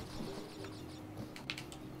 Spicy.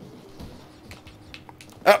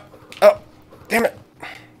 Oh, oh, damn it.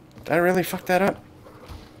 Did I really fuck that up?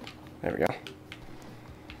 There we go.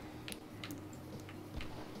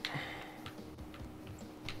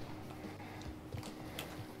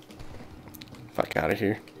 Fuck out of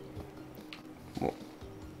here.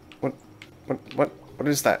 What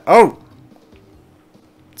is that? Oh!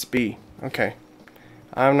 It's B. Okay.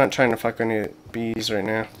 I'm not trying to fuck any bees right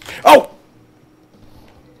now. Oh!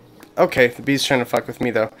 Okay, the bee's trying to fuck with me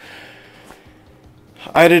though.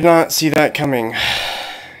 I did not see that coming.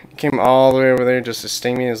 It came all the way over there just to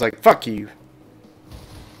sting me. It was like, fuck you.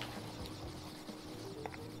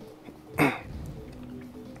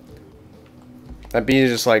 That bee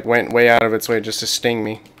just like went way out of its way just to sting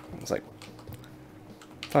me. It's like,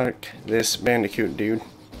 fuck this Bandicoot, dude.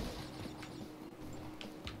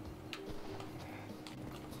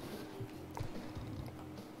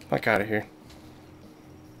 Fuck out of here.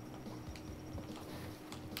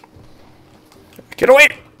 Get away!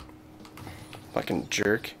 Fucking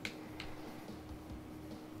jerk.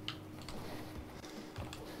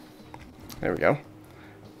 There we go.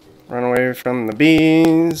 Run away from the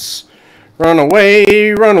bees. Run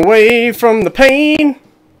away from the pain.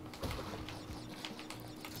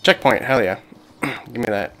 Checkpoint, hell yeah. Give me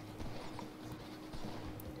that.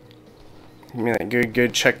 Give me that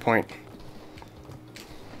good checkpoint.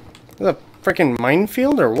 Is that a freaking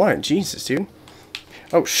minefield or what? Jesus, dude.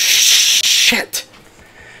 Oh, shit.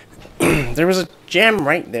 There was a gem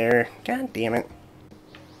right there. God damn it.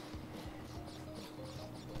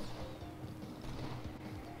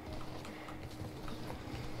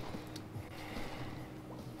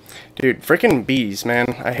 Dude, freaking bees,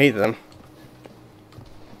 man. I hate them.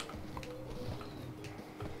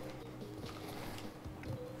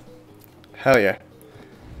 Hell yeah.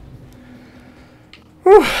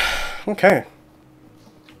 Whew. Okay.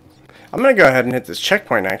 I'm gonna go ahead and hit this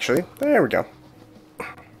checkpoint, actually. There we go.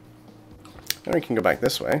 Then we can go back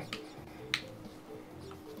this way.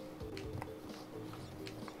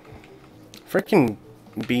 Freaking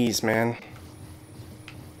bees, man.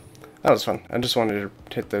 That was fun. I just wanted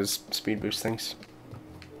to hit those speed boost things.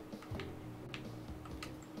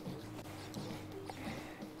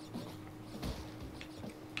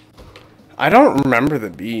 I don't remember the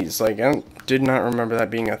bees. Like, I did not remember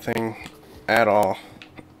that being a thing at all.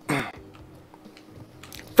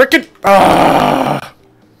 Frickin' ah!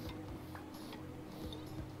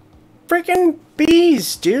 Freaking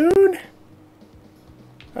bees, dude!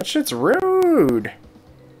 That shit's rude.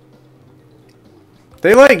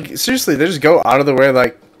 They like, seriously, they just go out of the way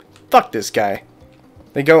like, fuck this guy.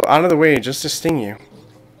 They go out of the way just to sting you.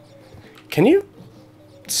 Can you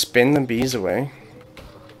spin the bees away?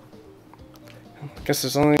 I guess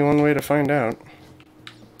there's only one way to find out.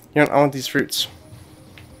 You know what, I want these fruits.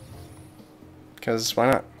 Because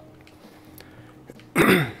why not?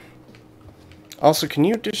 Also, can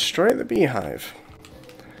you destroy the beehive?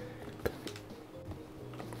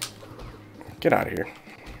 Get out of here.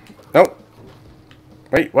 Nope.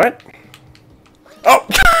 Wait, what? Oh!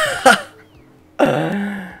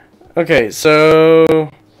 Okay, so...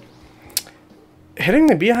 hitting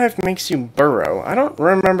the beehive makes you burrow. I don't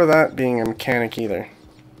remember that being a mechanic either.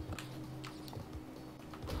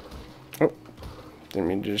 Oh. Didn't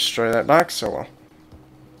mean to destroy that box, so well.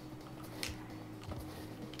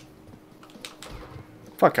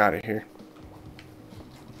 Fuck out of here.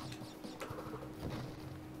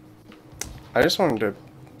 I just wanted to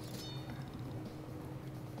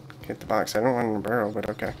get the box. I don't want to burrow, but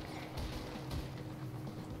okay.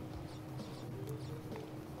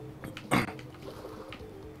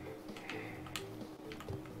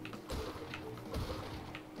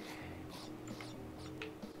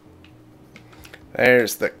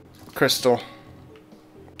 There's the crystal.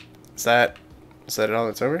 Is that all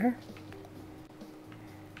that's over here?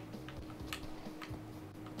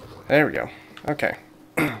 There we go. Okay.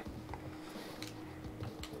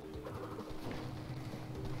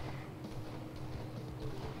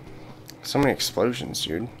 So many explosions,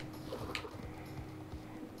 dude.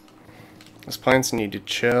 Those plants need to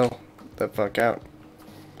chill the fuck out.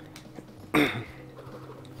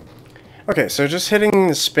 Okay, so just hitting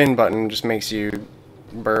the spin button just makes you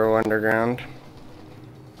burrow underground.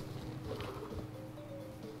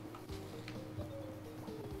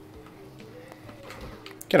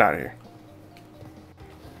 Get out of here.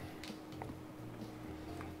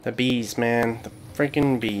 The bees, man. The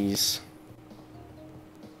freaking bees.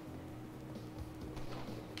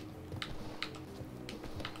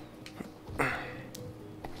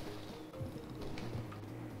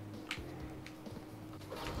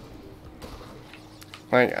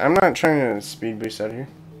 Like, I'm not trying to speed boost out of here.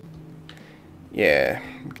 Yeah,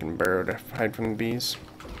 we can burrow to hide from the bees.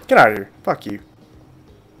 Get out of here. Fuck you.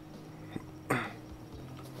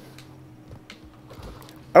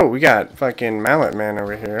 Oh, we got fucking Mallet Man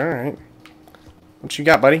over here. Alright. What you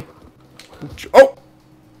got, buddy? Oh!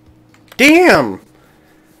 Damn!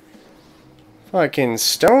 Fucking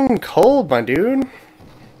stone cold, my dude.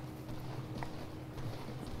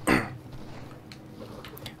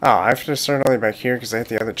 Oh, I have to start all the way back here because I hit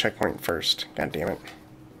the other checkpoint first. God damn it.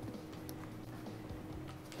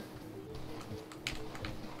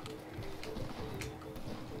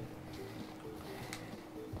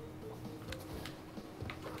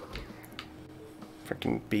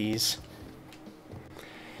 Freaking bees.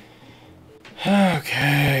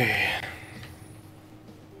 Okay.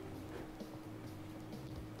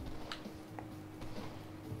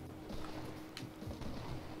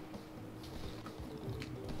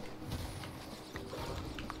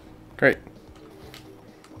 Great.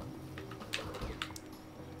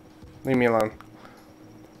 Leave me alone.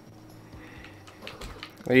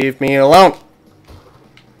 Leave me alone!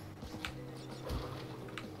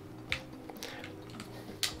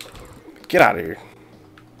 Get out of here.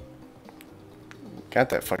 Got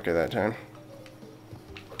that fucker that time.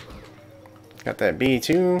 Got that bee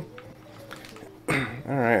too.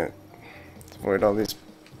 Alright. Let's avoid all these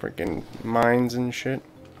freaking mines and shit.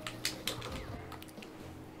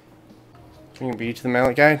 Bring a bee to the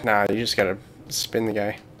mallet guy? Nah, you just gotta spin the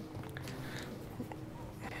guy.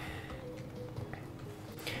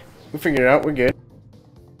 We figured it out, we're good.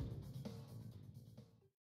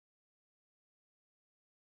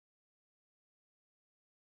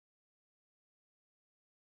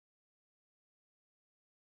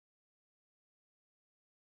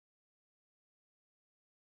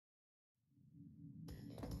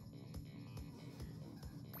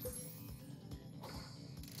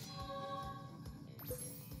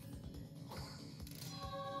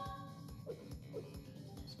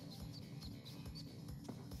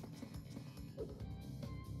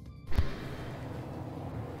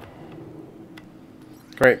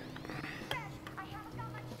 Great. I haven't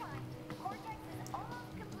got much time. Cortex has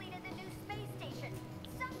almost completed the new space station.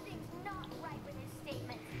 Something's not right with his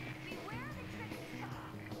statements. Beware the trick.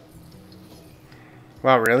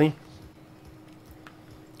 Wow, really?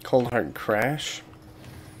 Cold hard crash?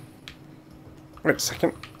 Wait a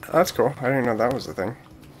second. Oh, that's cool. I didn't know that was a thing.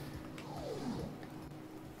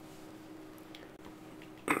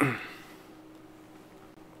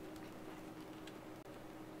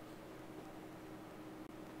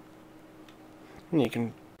 You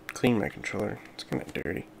can clean my controller. It's kind of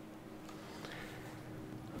dirty.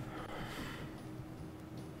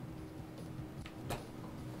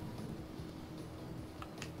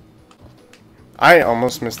 I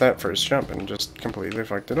almost missed that first jump and just completely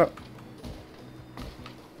fucked it up.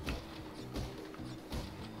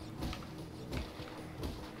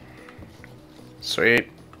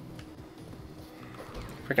 Sweet.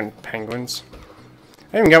 Freaking penguins.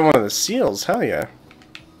 I even got one of the seals. Hell yeah.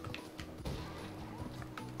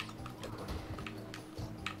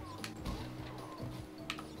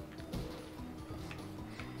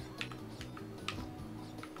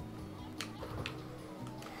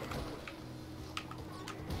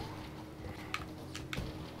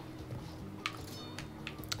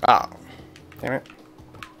 Ah. Damn it.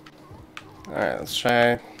 Alright, let's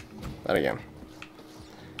try that again.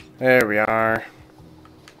 There we are.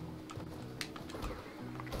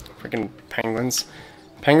 Freaking penguins.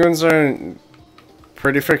 Penguins are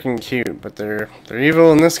pretty freaking cute, but they're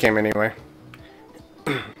evil in this game anyway.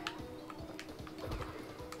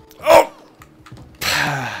 Oh!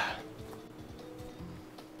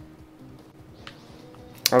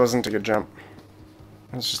 That wasn't a good jump.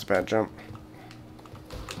 That was just a bad jump.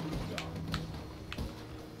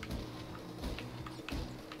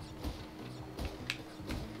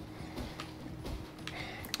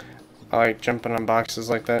 I like jumping on boxes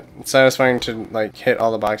like that. It's satisfying to like hit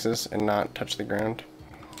all the boxes and not touch the ground.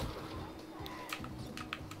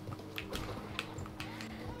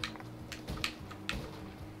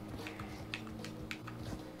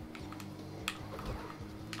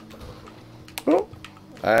 Oh,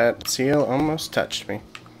 that seal almost touched me.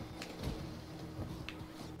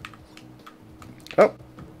 Oh,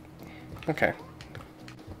 okay.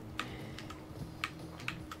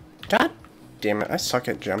 God damn it, I suck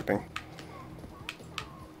at jumping.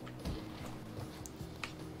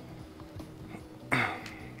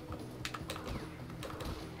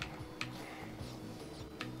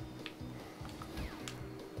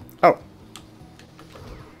 Oh.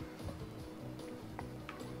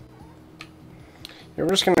 Yeah, we're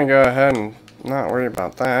just gonna go ahead and not worry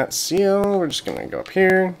about that. Seal, we're just gonna go up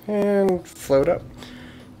here and float up.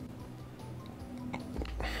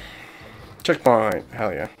 Checkpoint,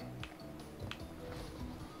 hell yeah.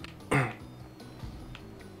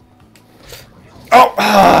 Oh,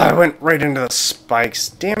 I went right into the spikes,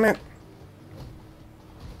 damn it.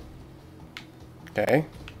 Okay.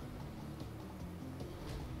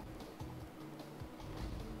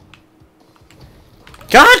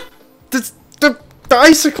 God! The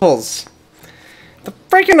icicles! The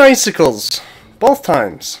freaking icicles! Both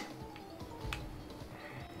times.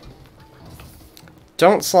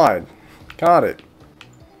 Don't slide. Got it.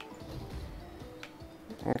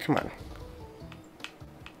 Oh, come on.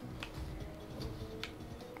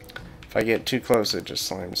 If I get too close, it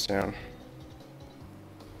just slimes down.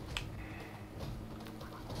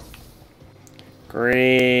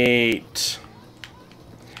 Great.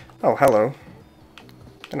 Oh, hello.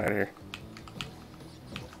 Get out of here.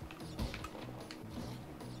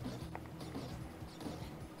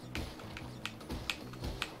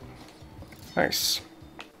 Nice.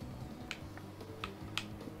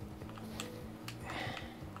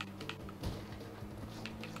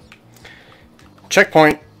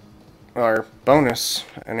 Checkpoint. Or bonus,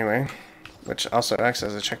 anyway. Which also acts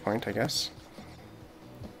as a checkpoint, I guess.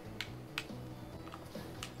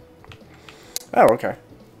 Oh, okay.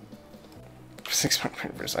 6-point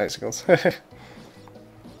win versus icicles.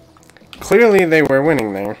 Clearly they were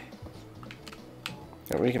winning there.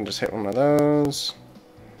 And we can just hit one of those.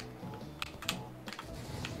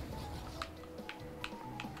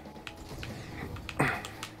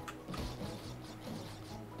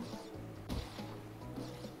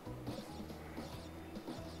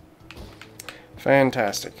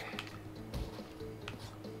 Fantastic.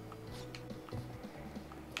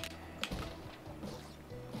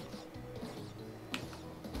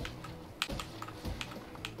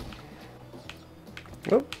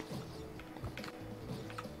 Oop.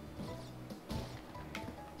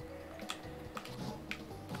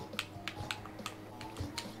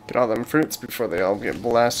 Get all them fruits before they all get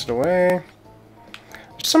blasted away.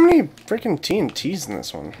 There's so many freaking TNTs in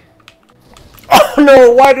this one. Oh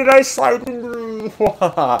no, why did I slide into...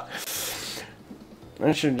 I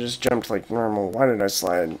should have just jumped like normal. Why did I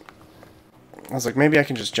slide? I was like, maybe I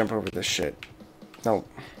can just jump over this shit. Nope.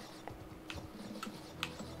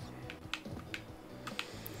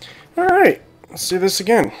 Alright, let's do this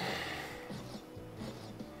again.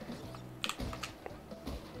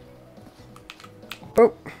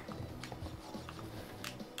 Boop.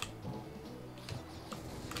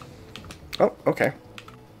 Oh, okay.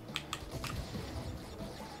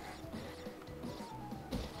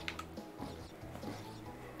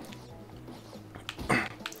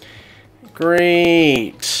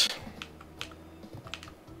 Great.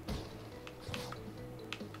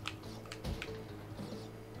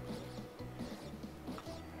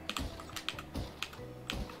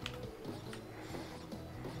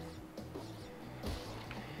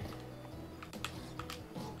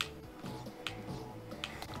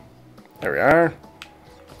 There we are.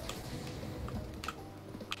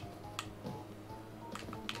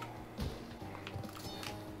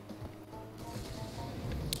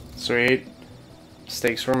 Sweet.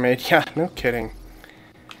 Mistakes were made. Yeah, no kidding.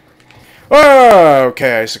 Oh,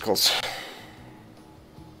 okay, icicles.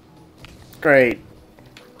 Great.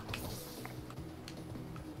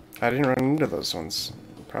 I didn't run into those ones.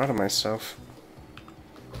 I'm proud of myself.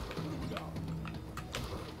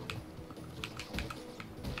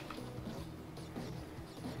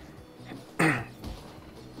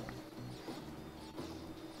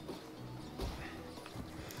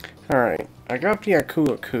 Alright, I got the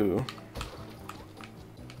Aku.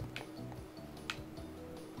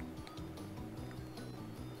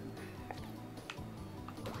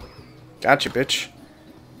 Gotcha, bitch.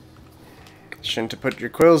 Shouldn't have put your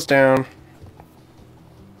quills down.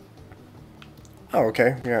 Oh,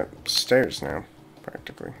 okay. We got stairs now,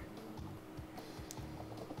 practically.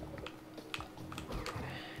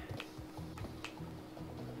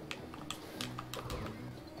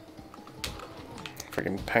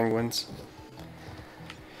 Friggin' penguins.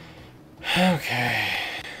 Okay.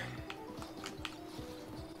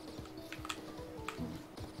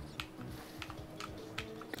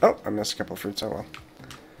 Oh, I missed a couple of fruits. Oh well.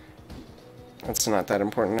 That's not that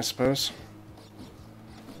important, I suppose.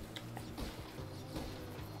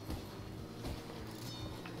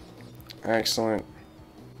 Excellent.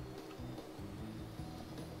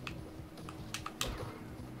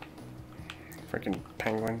 Freaking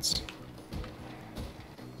penguins.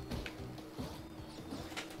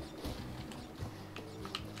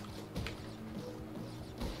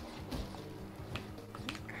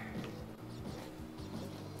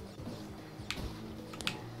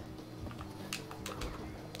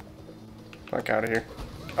 Fuck out of here.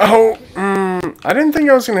 Oh! I didn't think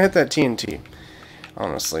I was going to hit that TNT.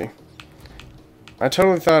 Honestly. I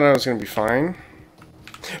totally thought I was going to be fine.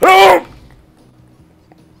 Oh!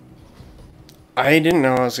 I didn't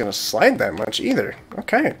know I was going to slide that much either.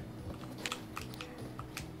 Okay.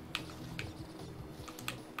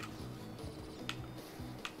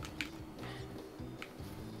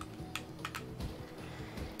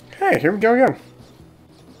 Hey, here we go again.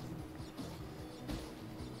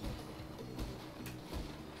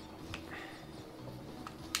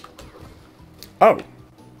 Oh.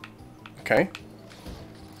 Okay.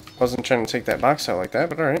 Wasn't trying to take that box out like that,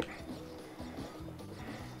 but alright.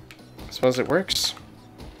 Suppose it works.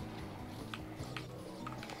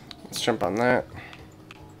 Let's jump on that.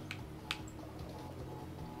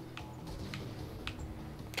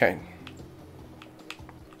 Okay.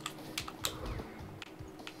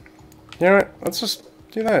 You know what? Let's just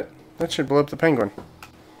do that. That should blow up the penguin.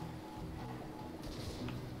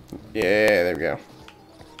 Yeah, there we go.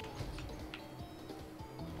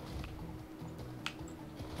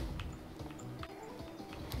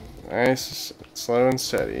 Nice, slow and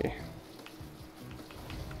steady.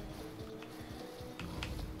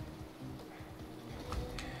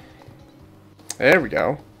 There we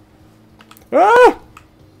go. Ah!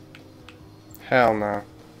 Hell no.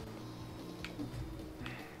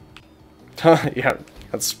 Yeah,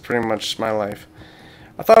 that's pretty much my life.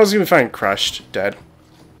 I thought I was gonna find crushed, dead.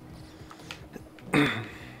 Oh,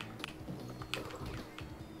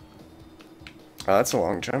 that's a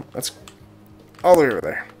long jump. That's all the way over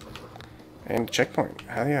there. And checkpoint.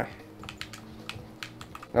 Hell yeah.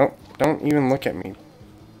 Nope, don't even look at me.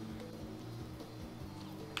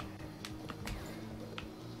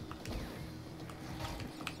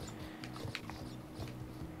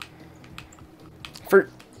 Fruit.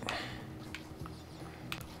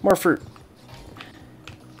 More fruit.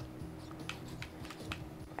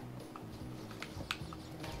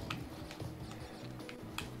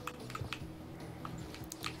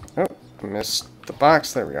 Oh, I missed the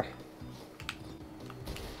box. There we go.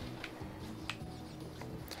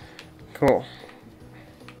 Cool.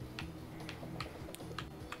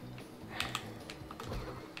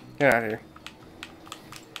 Get out of here.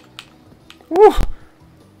 Woo!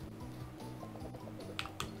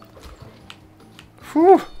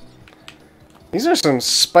 Whew. These are some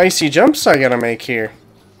spicy jumps I gotta make here.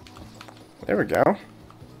 There we go.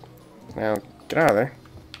 Now, get out of there.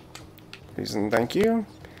 Please and thank you.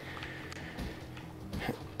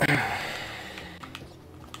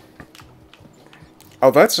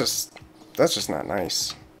 Oh, that's just not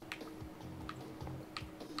nice.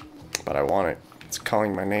 But I want it. It's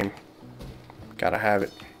calling my name. Gotta have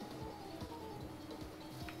it.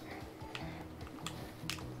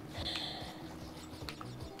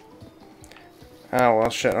 Oh, well,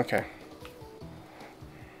 shit, okay.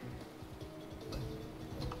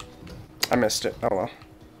 I missed it. Oh, well.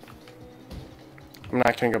 I'm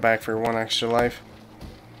not gonna go back for one extra life.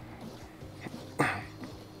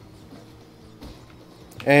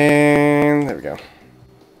 And there we go.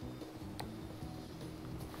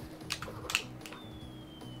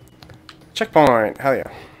 Checkpoint! Hell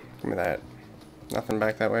yeah. Give me that. Nothing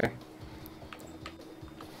back that way.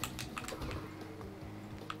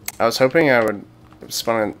 I was hoping I would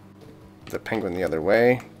spawn the penguin the other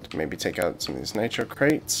way to maybe take out some of these nitro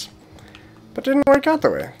crates. But it didn't work out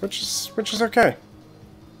that way, which is okay.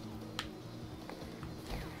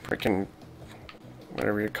 Freaking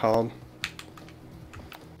whatever you're called.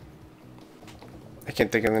 I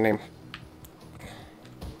can't think of the name.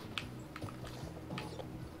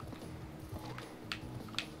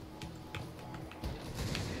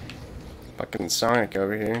 Fucking Sonic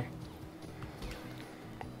over here.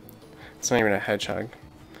 It's not even a hedgehog.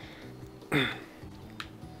 I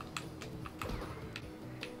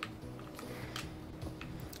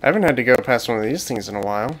haven't had to go past one of these things in a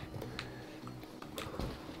while.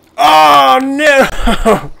 Oh no!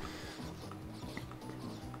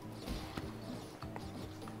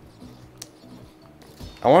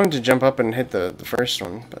 I wanted to jump up and hit the first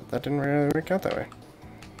one, but that didn't really work out that way.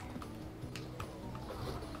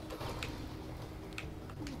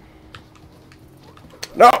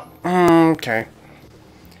 No! Okay.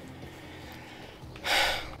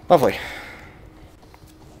 Lovely.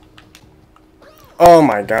 Oh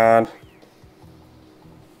my god.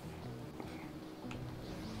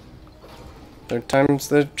 Third time's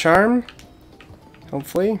the charm?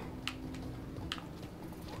 Hopefully.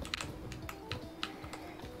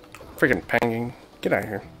 Freaking penguin. Get out of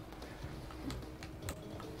here.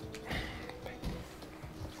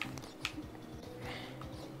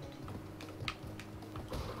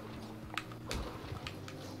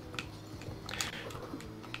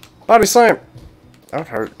 Body slam! That would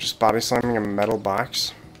hurt, just body slamming a metal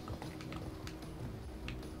box.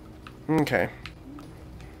 Okay.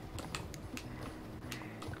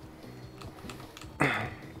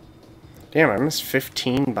 Damn, I missed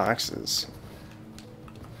 15 boxes.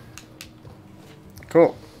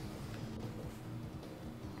 Cool.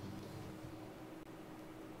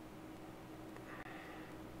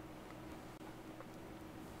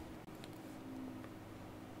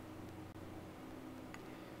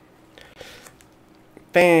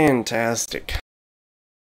 Fantastic.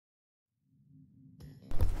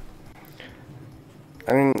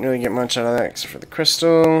 I didn't really get much out of that except for the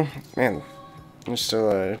crystal. Man, there's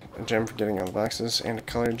still a gem for getting all the boxes and a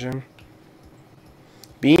colored gem.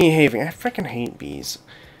 Behaving. I freaking hate bees.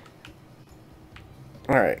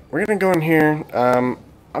 Alright, we're gonna go in here. I'm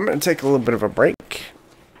gonna take a little bit of a break.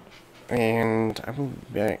 And I will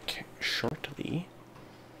be back shortly.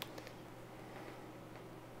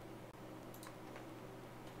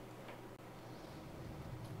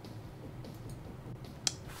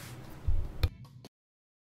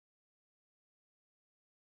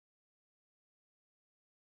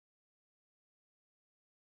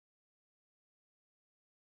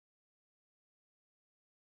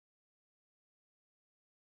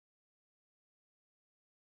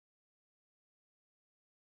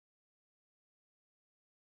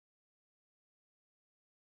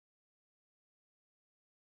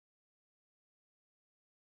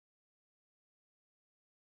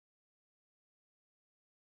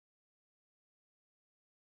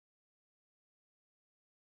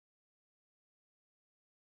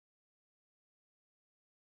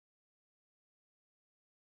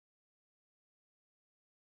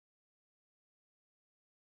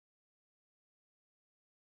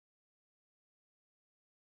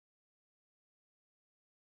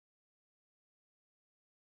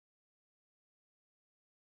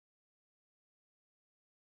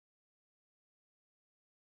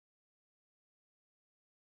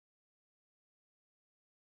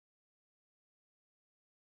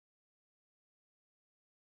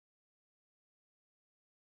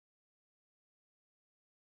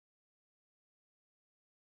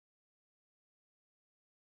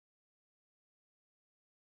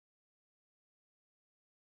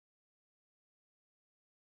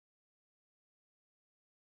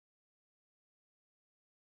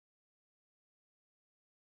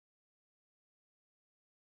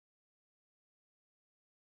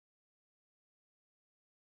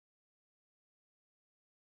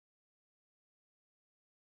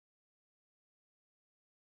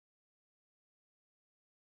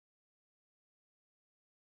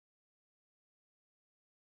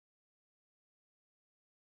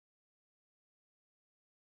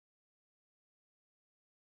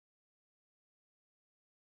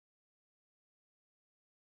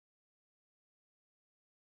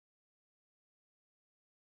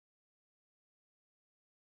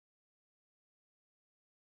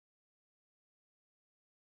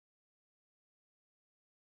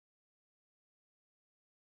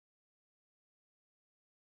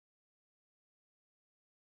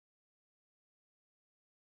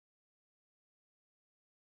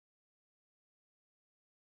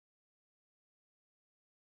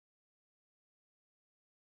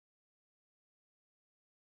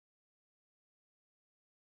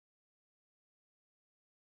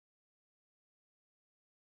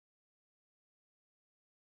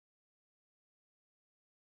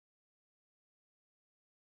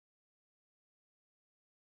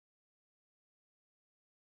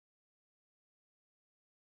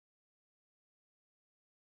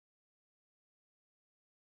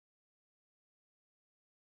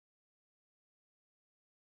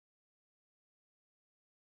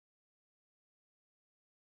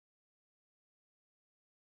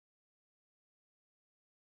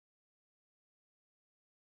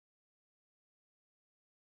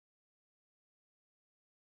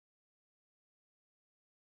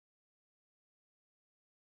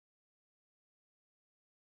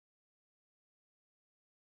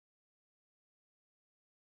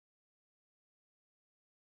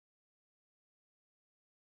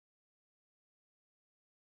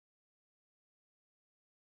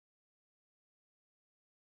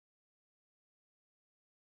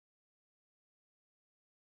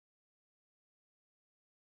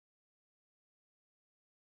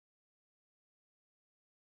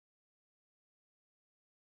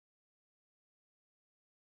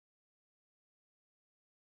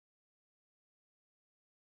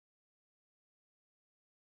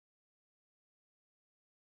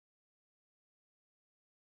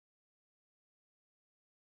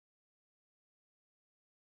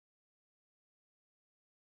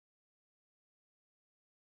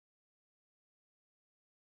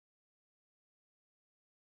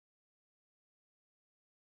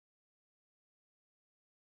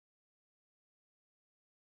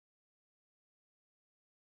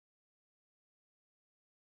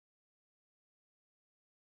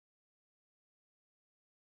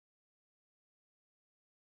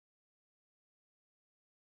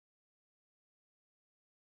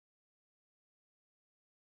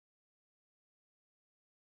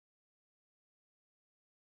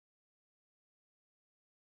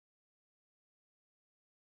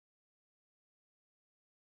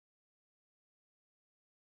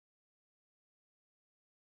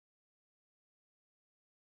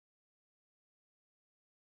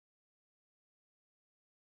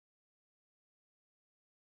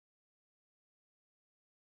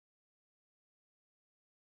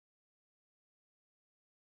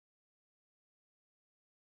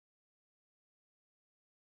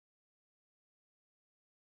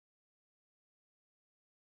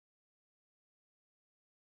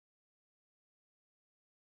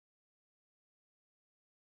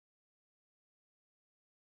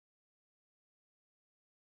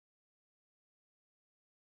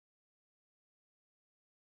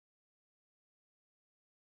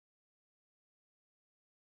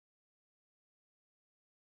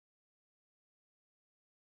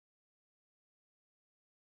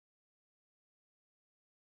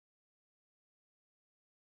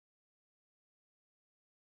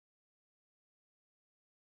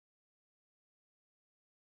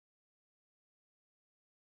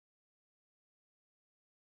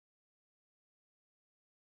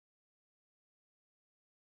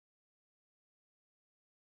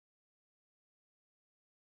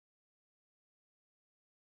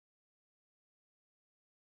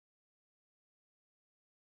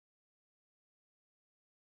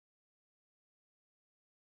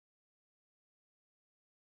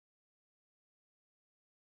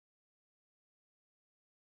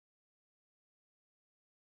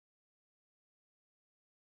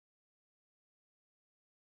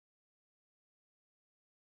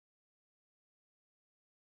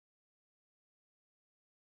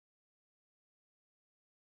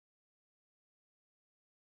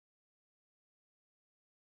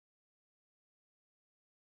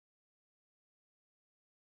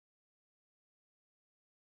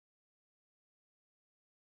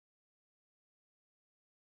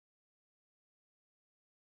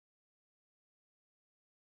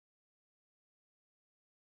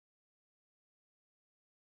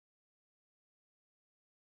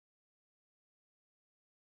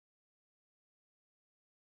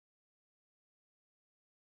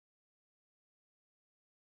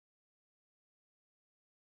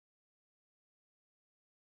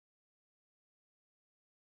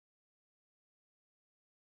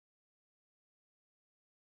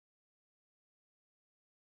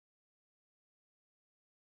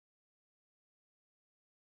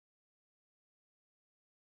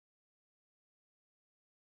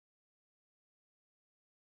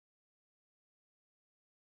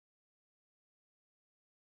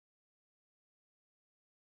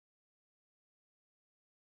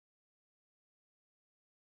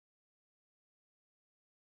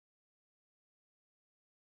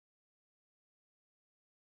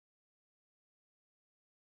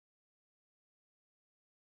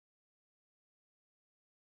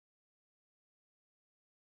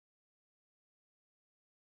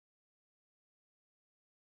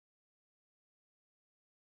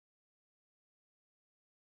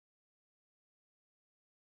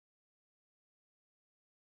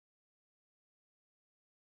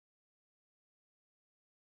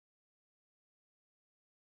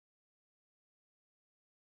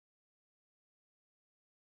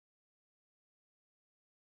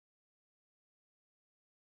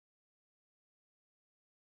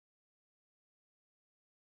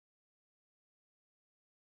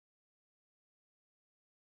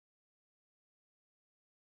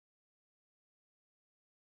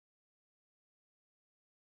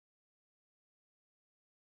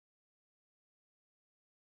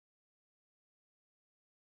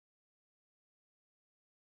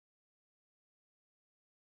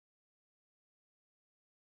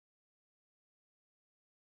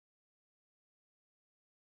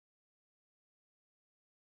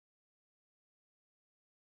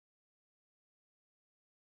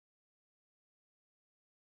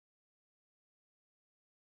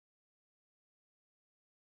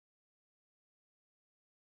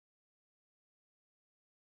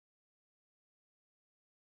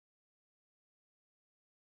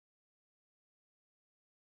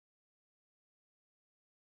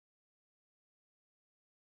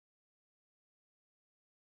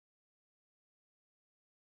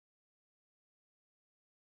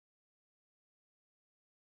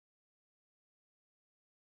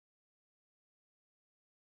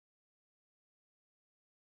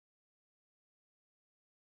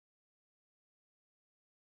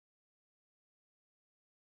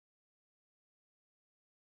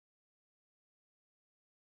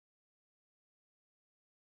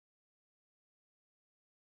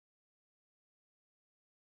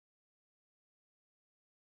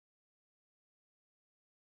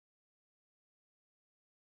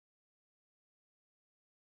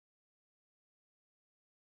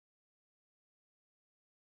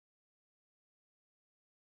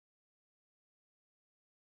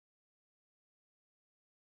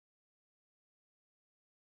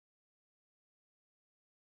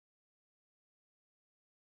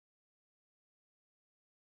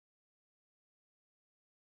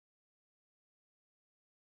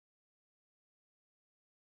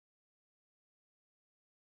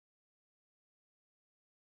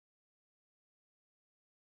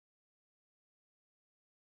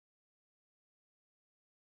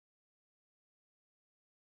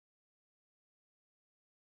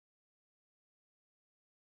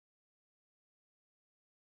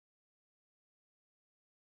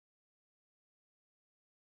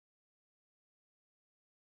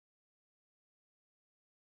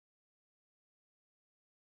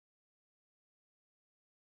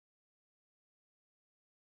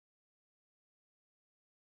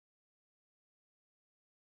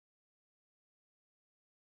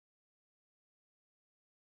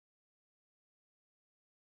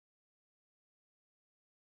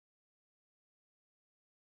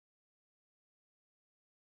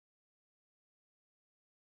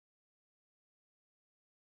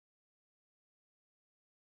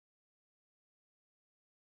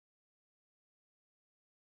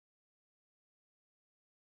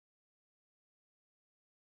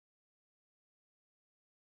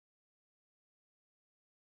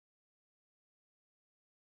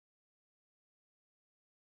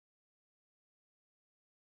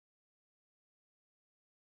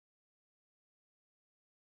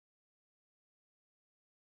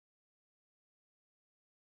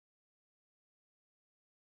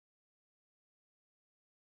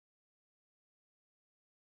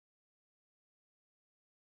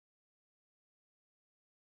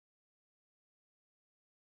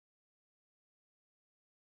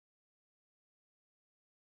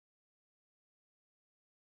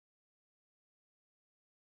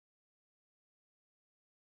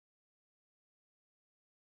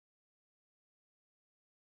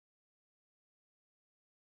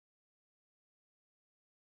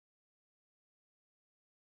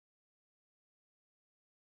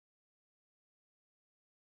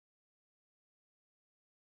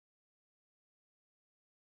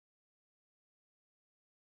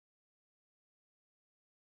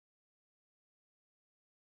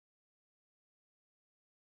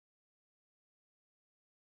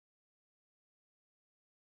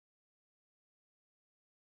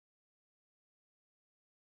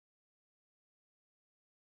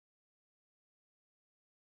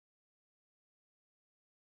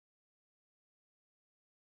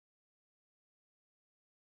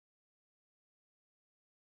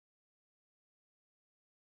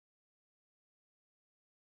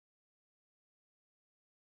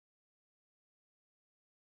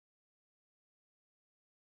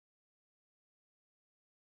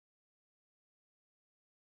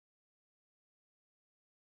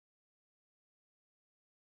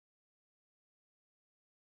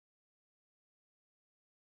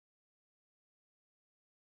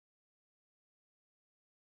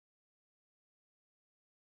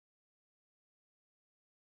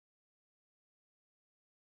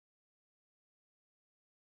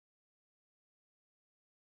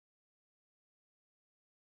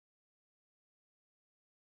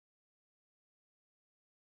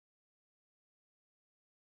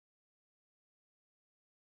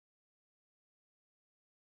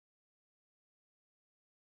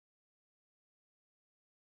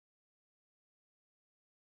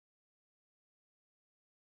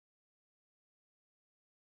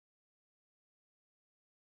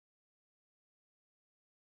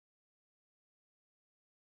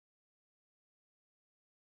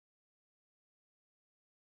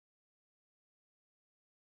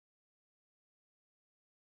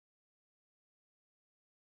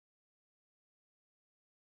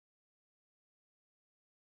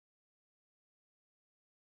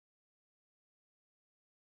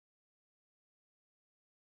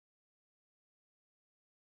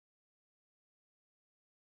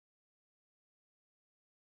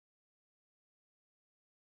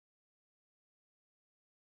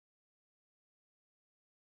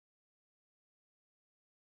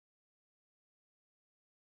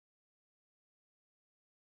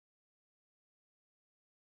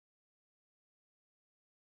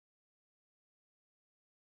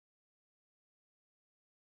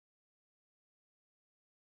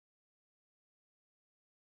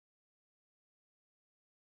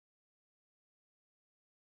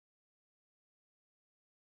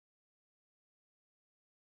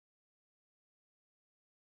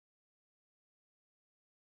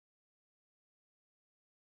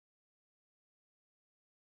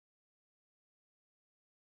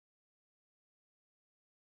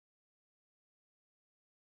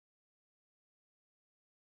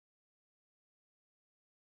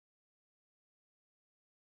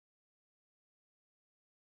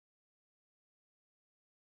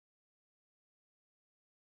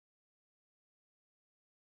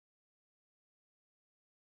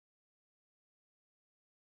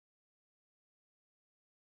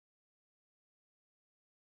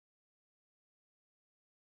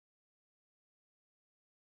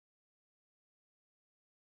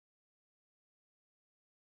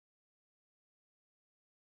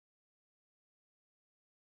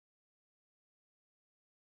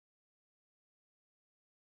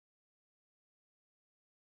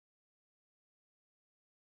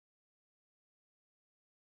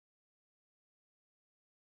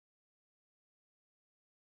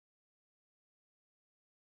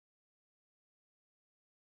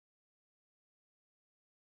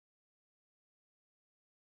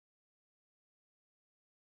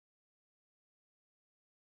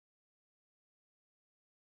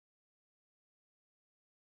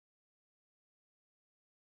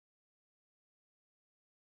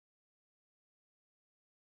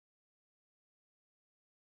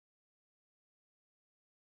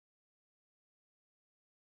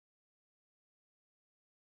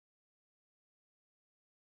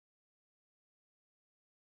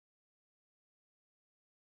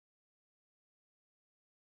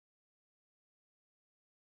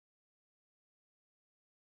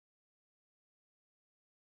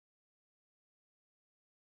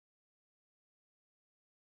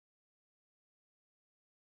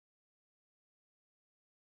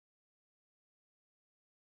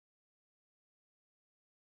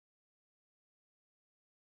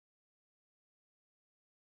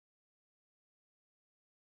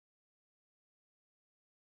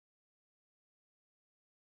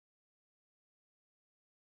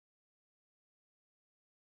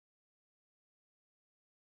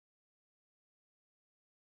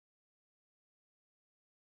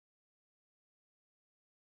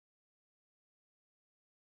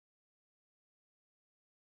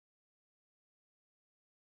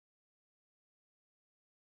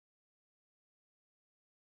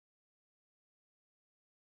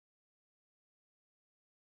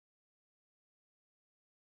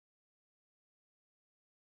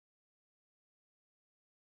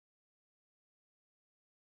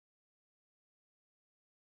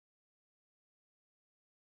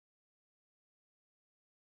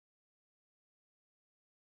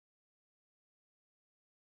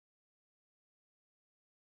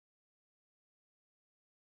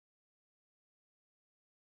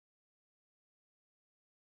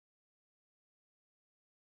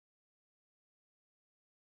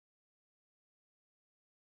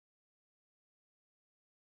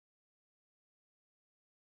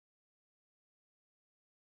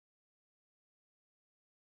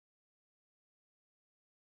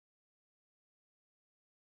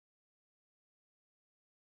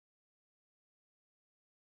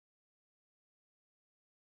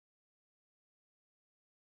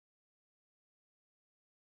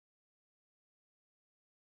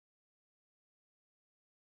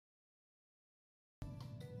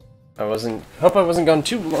 Hope I wasn't gone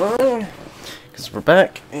too long. Because we're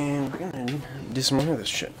back, and we're gonna do some more of this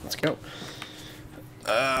shit. Let's go.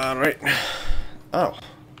 Right. Oh.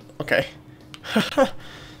 Okay.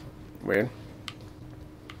 Weird.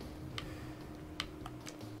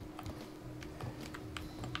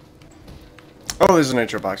 Oh, there's a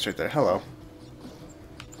nitro box right there. Hello.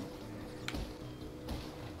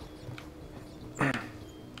 I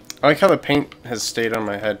like how the paint has stayed on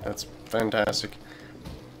my head. That's fantastic.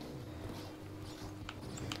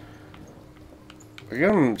 Look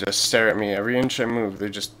at them just stare at me. Every inch I move, they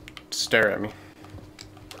just stare at me.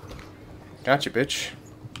 Gotcha, bitch.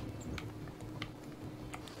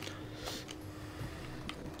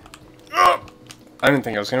 Oh! I didn't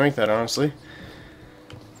think I was gonna make that, honestly.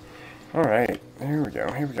 Alright, here we go,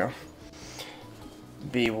 here we go.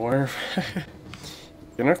 Bee-war.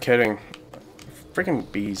 You're not kidding. Freaking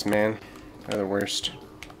bees, man. They're the worst.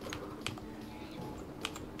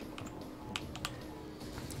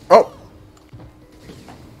 Oh!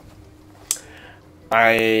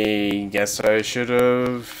 I guess I should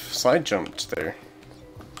have slide jumped there.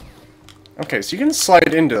 Okay, so you can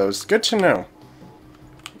slide into those. Good to know.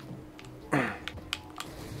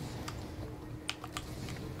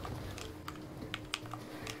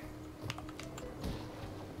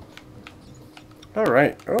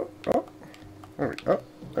 Alright. Oh, oh.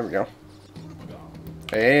 There we go.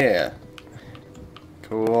 Yeah.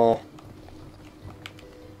 Cool.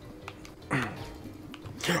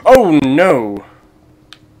 Oh, no!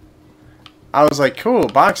 I was like, cool,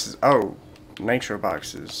 boxes. Oh, nitro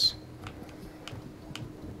boxes.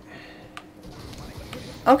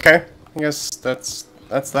 Okay. I guess that's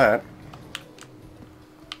that.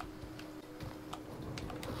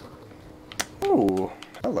 Ooh,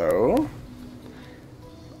 hello.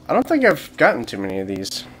 I don't think I've gotten too many of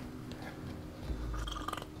these.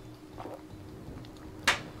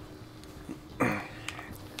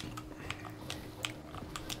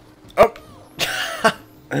 Oh!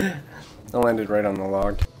 I landed right on the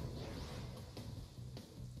log.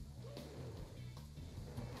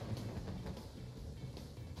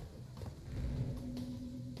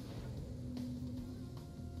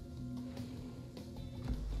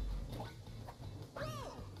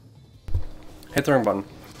 Hit the wrong button.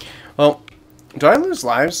 Well, do I lose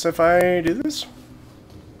lives if I do this?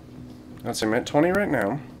 Let's see, I'm at 20 right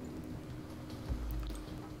now.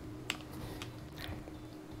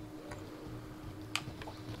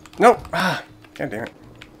 Nope! Ah! God damn it.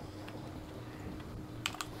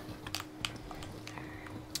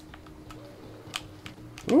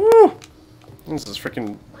 Woo! This is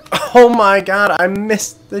freaking... Oh my god, I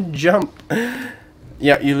missed the jump!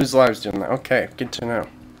 Yeah, you lose lives doing that. Okay, good to know.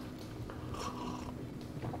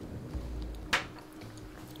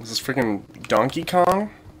 Is this freaking Donkey Kong?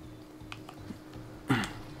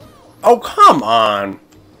 Oh, come on!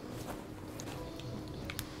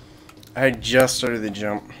 I just started the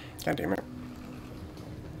jump. God damn it.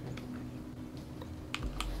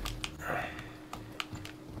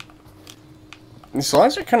 These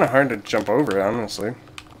slides are kind of hard to jump over, honestly.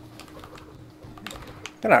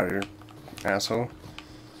 Get out of here, asshole.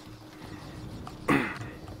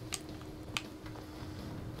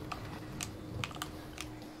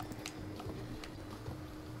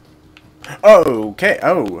 Okay.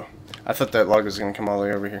 Oh, I thought that log was gonna come all the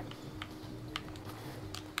way over here.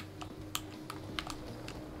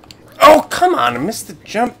 Oh, come on! I missed the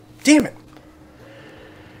jump. Damn it!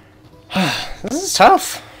 This is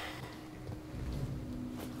tough.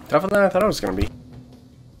 Tougher than I thought it was gonna be.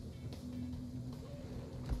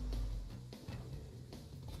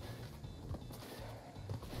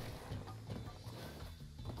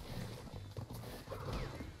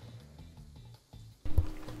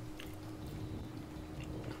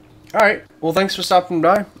 Alright, well thanks for stopping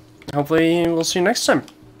by. Hopefully we'll see you next time.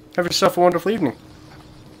 Have yourself a wonderful evening.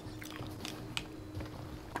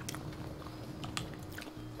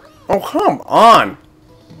 Oh, come on!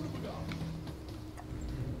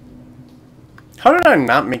 How did I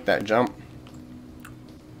not make that jump?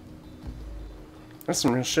 That's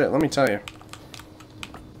some real shit, let me tell you.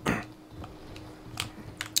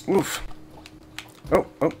 Oof. Oh,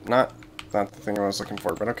 not the thing I was looking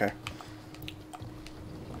for, but okay.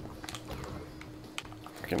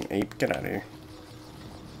 Freaking ape, get out of here.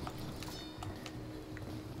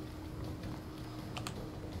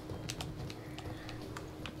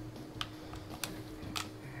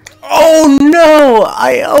 Oh no!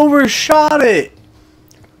 I overshot it!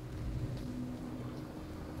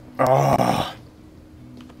 Oh.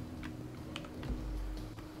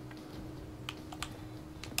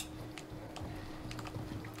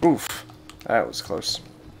 Oof. That was close.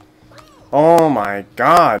 Oh my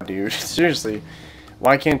god, dude. Seriously.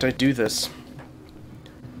 Why can't I do this?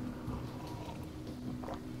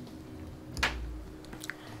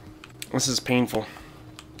 This is painful.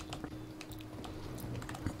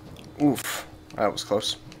 Oof. That was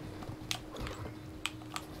close.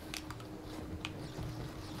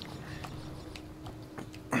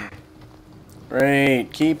 Great.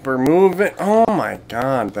 Keep her moving. Oh my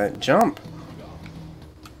god, that jump.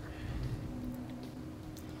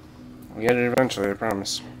 We'll get it eventually, I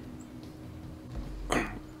promise.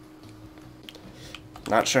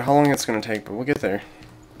 Not sure how long it's going to take, but we'll get there.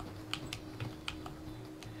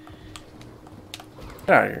 Get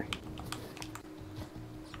out of here.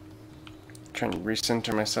 Trying to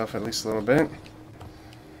recenter myself at least a little bit.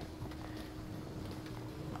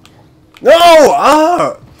 No!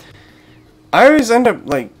 Ah! I always end up,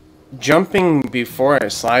 like, jumping before I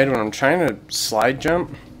slide when I'm trying to slide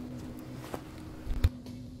jump.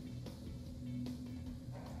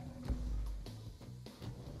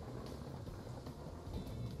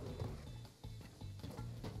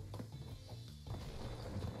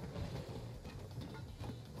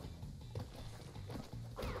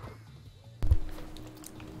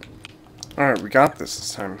 Alright, we got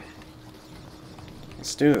this time.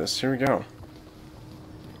 Let's do this. Here we go.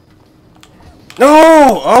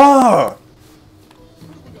 No! Oh!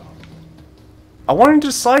 I wanted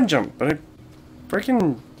to slide jump, but I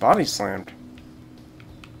freaking body slammed.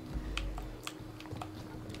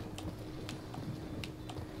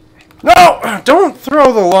 No! Don't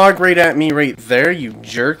throw the log right at me right there, you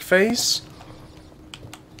jerk face.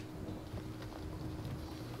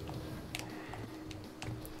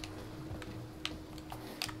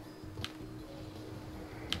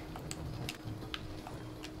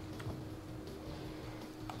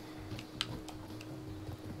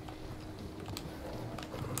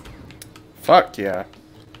 Fuck yeah.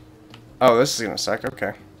 Oh, this is gonna suck.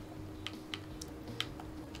 Okay.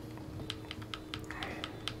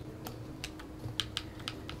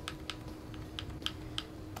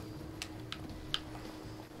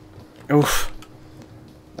 Oof.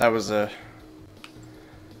 That was a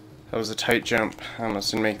tight jump. I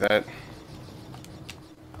almost didn't make that.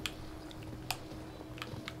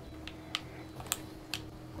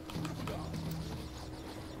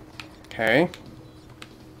 Okay.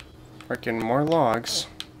 Freaking more logs.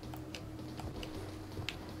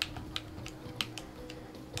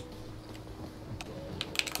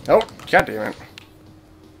 Oh, god damn it.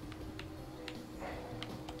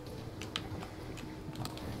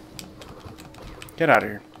 Get out of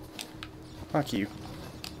here. Fuck you.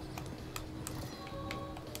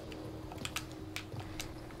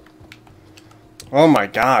 Oh my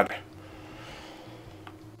god.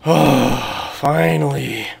 Oh,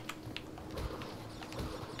 finally.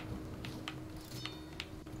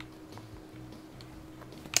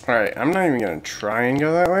 Alright, I'm not even gonna try and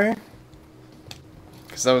go that way.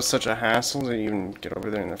 Because that was such a hassle to even get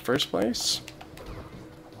over there in the first place.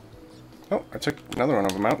 Oh, I took another one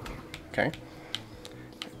of them out. Okay.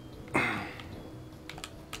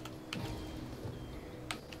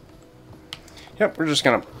 Yep, we're just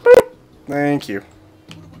gonna... Boop. Thank you.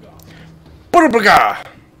 Boodabaga!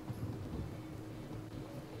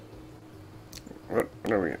 What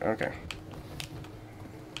are we... Okay.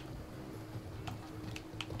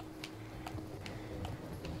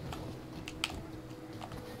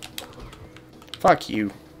 Fuck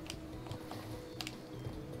you.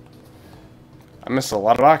 I missed a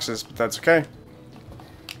lot of boxes, but that's okay.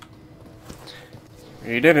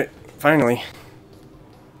 You did it, finally.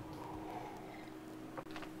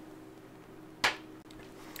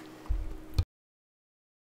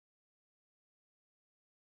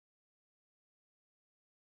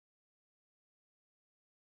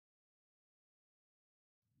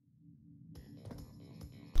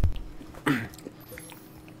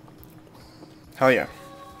 Hell yeah.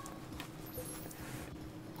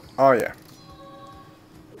 Oh yeah.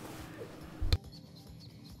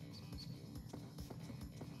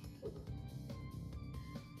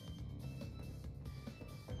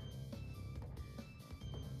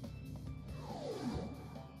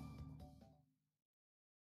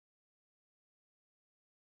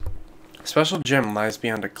 A special gem lies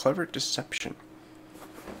beyond a clever deception.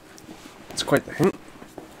 It's quite the hint.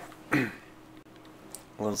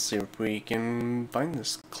 Let's see if we can find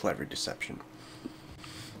this clever deception.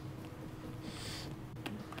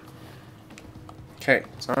 Okay,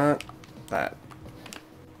 it's not that.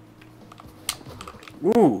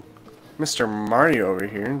 Ooh, Mr. Mario over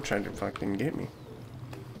here trying to fucking get me.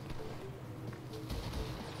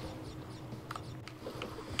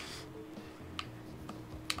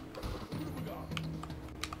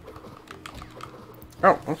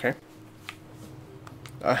 Oh, okay.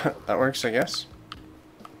 That works, I guess.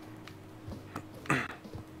 Give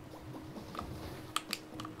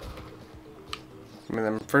me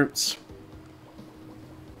them fruits.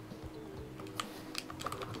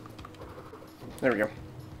 There we go.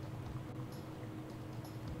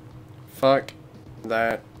 Fuck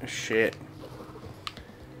that shit.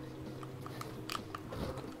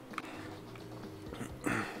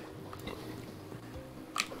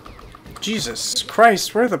 Jesus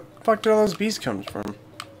Christ, where the fuck did all those bees come from?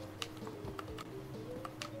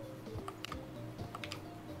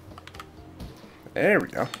 There we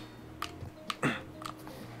go.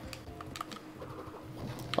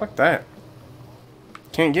 Fuck that.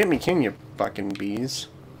 Can't get me, can you, fucking bees?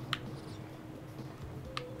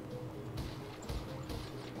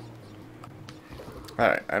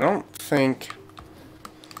 Alright, I don't think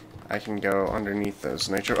I can go underneath those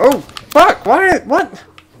nitro. Oh! Fuck! Why? What?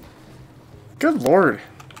 Good lord.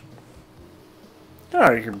 Get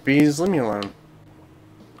out of here, bees. Leave me alone.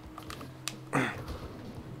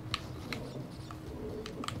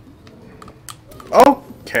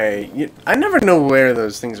 Okay. I never know where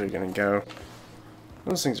those things are gonna go.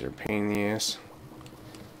 Those things are a pain in the ass.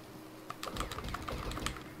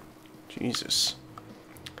 Jesus.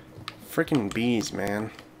 Freaking bees,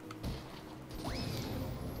 man.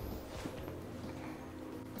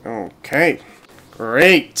 Okay.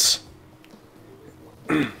 Great.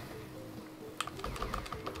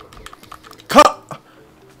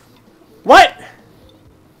 What?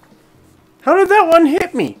 How did that one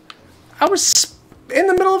hit me? I was in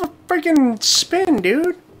the middle of a freaking spin,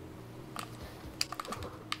 dude.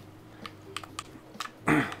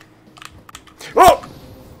 Oh!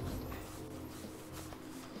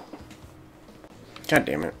 God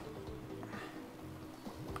damn it.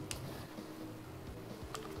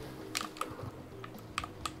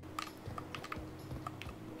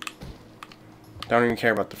 Don't even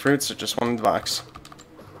care about the fruits, I just wanted the box.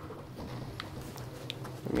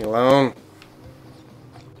 Leave me alone.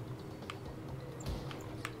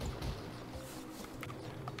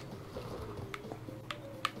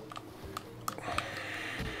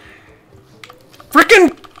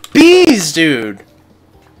 Frickin' bees, dude!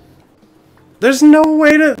 There's no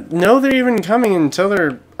way to know they're even coming until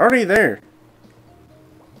they're already there.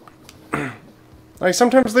 Like,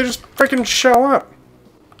 sometimes they just frickin' show up.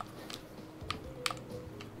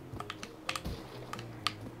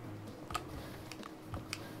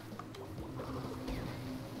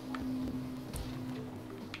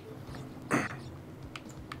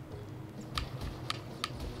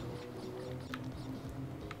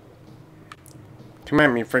 Come at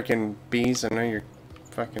me, freaking bees. I know you're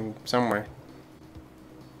fucking somewhere.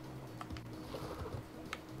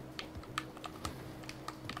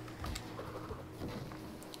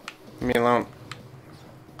 Leave me alone.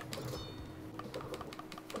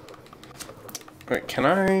 Wait, can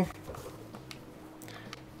I...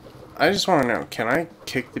 I just want to know, can I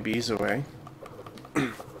kick the bees away?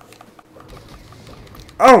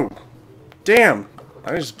 Oh! Damn!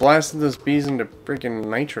 I just blasted those bees into freaking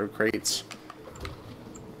nitro crates.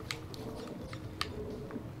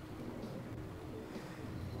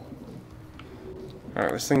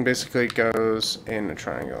 Alright, this thing basically goes in a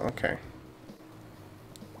triangle. Okay.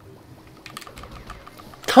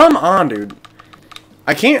 Come on, dude.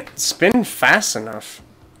 I can't spin fast enough.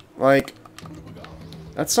 Like,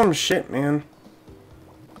 that's some shit, man.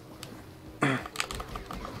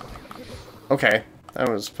 Okay. That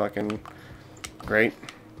was fucking great.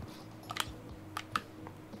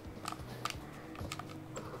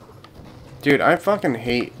 Dude, I fucking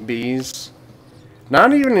hate bees.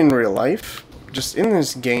 Not even in real life. Just in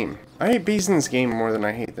this game. I hate bees in this game more than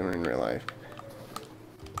I hate them in real life.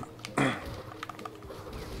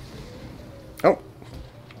 Oh.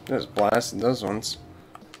 Just blasted those ones.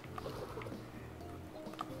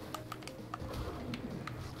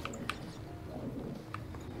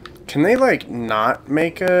 Can they, like, not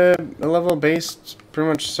make a level based pretty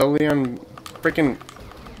much solely on freaking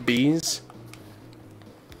bees?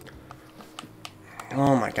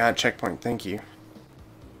 Oh my god, checkpoint, thank you.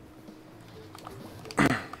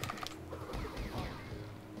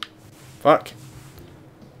 Fuck.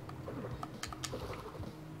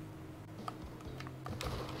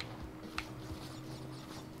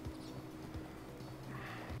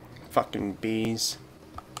 Fucking bees.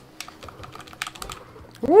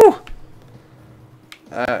 Woo!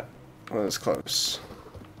 That was close.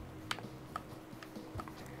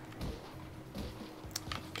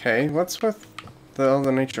 Okay, what's with all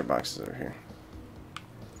the nature boxes over here?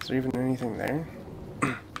 Is there even anything there?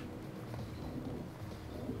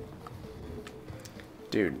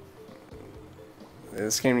 Dude.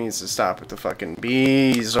 This game needs to stop with the fucking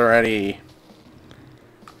bees already.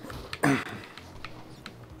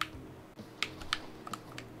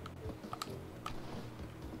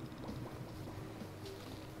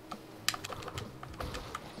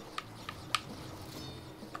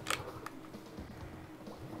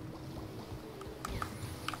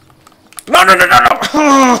 No, no, no, no,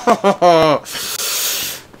 no!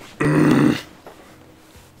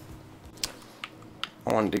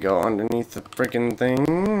 I wanted to go underneath the freaking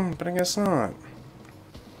thing, but I guess not.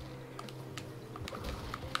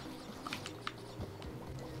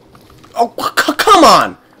 Oh, come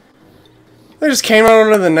on! They just came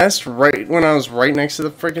out of the nest right when I was right next to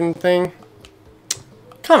the freaking thing.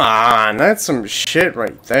 Come on, that's some shit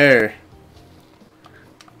right there.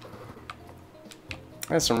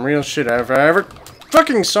 That's some real shit if I ever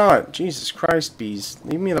fucking saw it. Jesus Christ, bees.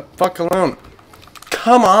 Leave me the fuck alone.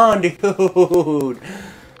 Come on, dude.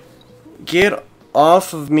 Get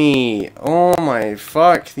off of me. Oh my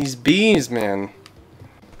fuck. These bees, man.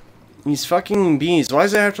 These fucking bees. Why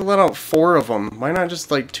does it have to let out 4 of them? Why not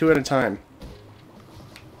just like 2 at a time?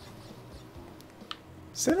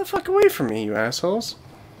 Stay the fuck away from me, you assholes.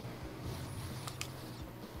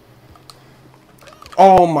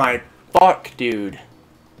 Oh my fuck, dude.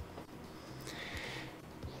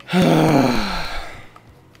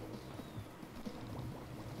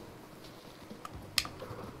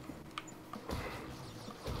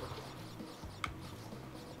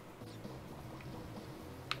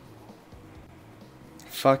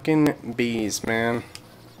 Fucking bees, man.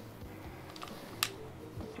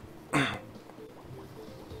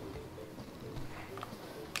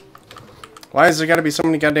 Why is there gotta be so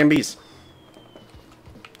many goddamn bees?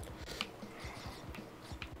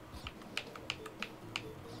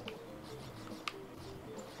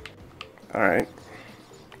 Alright.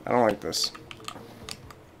 I don't like this.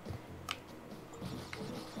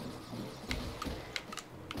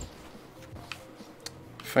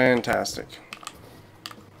 Fantastic.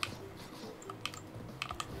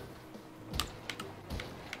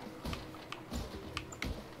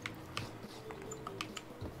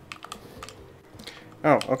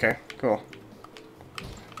 Oh, okay, cool.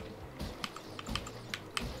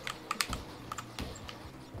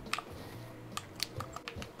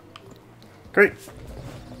 Great.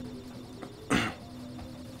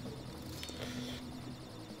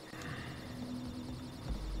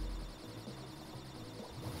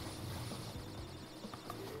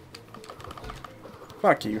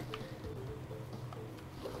 Fuck you.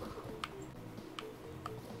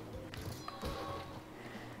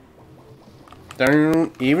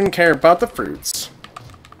 Don't even care about the fruits.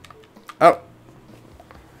 Oh.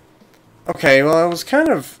 Okay, well I was kind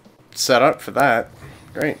of set up for that.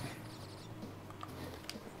 Great.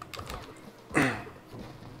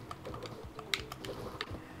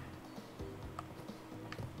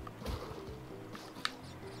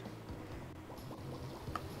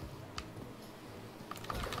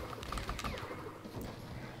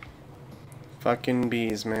 Fucking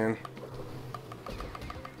bees, man.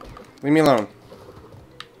 Leave me alone.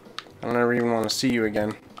 I don't ever even want to see you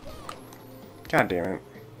again. God damn it.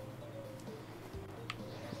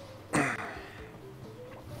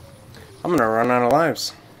 I'm gonna run out of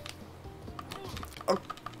lives. Oh,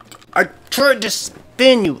 I tried to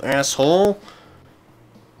spin, you asshole.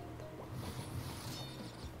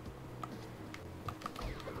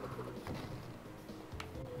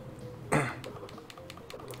 Are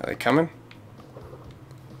they coming?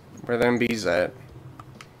 Where them bees at?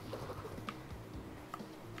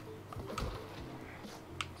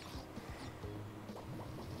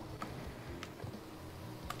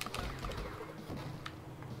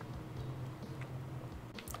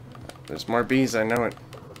 There's more bees, I know it.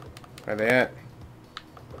 Where they at?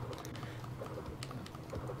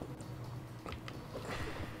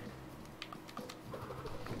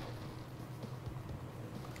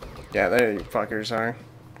 Yeah, there you fuckers are.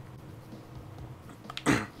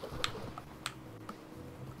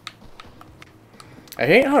 I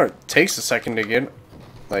hate how it takes a second to get,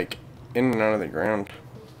 like, in and out of the ground.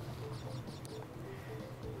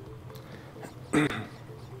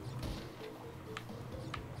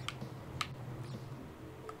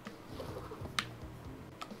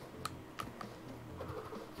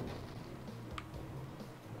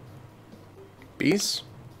 Bees?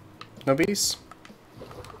 No bees?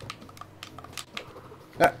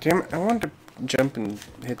 Ah, damn it, I wanted to jump and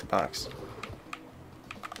hit the box.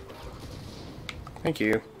 Thank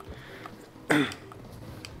you.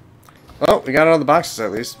 Well, we got all the boxes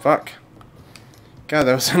at least. Fuck. God,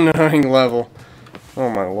 that was an annoying level. Oh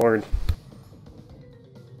my lord.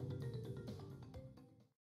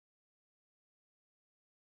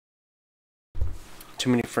 Too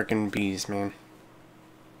many freaking bees, man.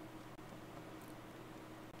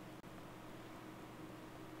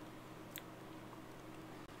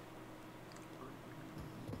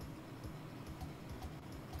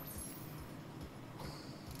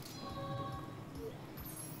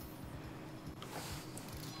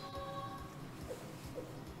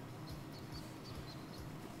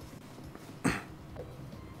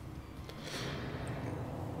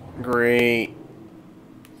 Great.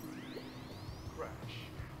 Crash,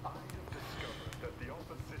 I have discovered that the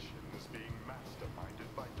opposition is being masterminded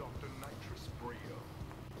by Dr. Nitrous Brio,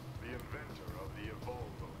 the inventor of the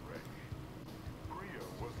Evolvo ray. Brio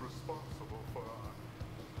was responsible for our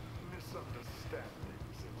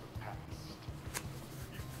misunderstandings in the past.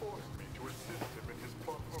 He forced me to assist him in his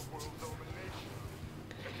plot for world domination,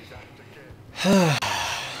 and he's at it again.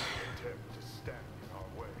 Attempt to stand in our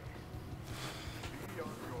way. Be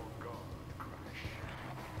on your guard, Crash.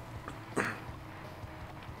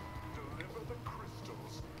 Deliver the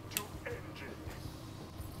crystals to Engine.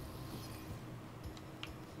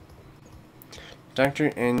 Dr.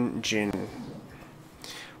 Engine.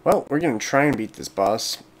 Well, we're gonna try and beat this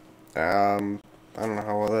boss. I don't know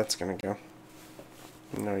how well that's gonna go.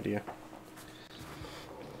 No idea.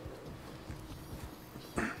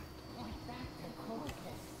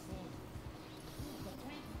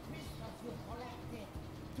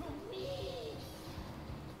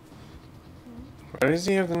 Why does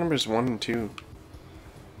he have the numbers 1 and 2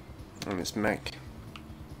 on his mech?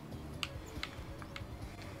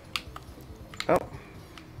 Oh.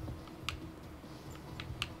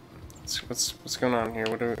 What's going on here?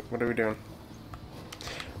 What are we doing?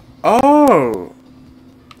 Oh!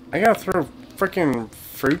 I gotta throw freaking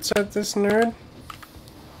fruits at this nerd?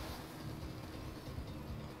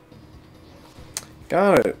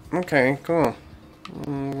 Got it. Okay, cool.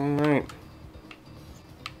 Alright.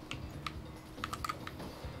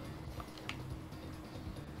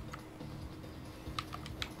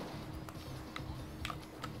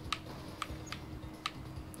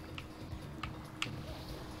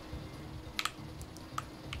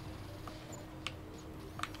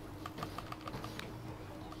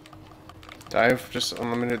 Dive, just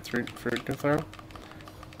unlimited fruit to throw.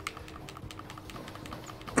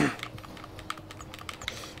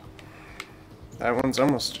 That one's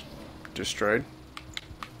almost destroyed.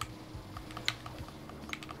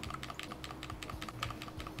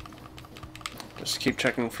 Just keep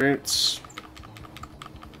checking fruits.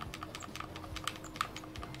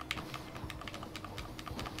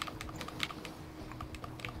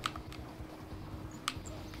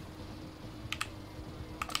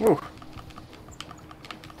 Woo.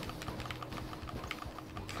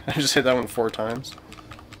 I just hit that one 4 times.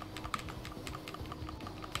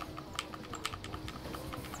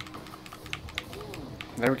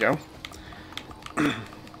 There we go.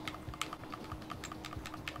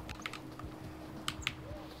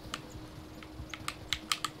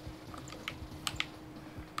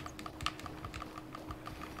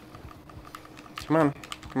 Come on.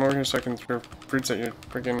 Come over here so I can throw fruits at your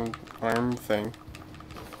freaking arm thing.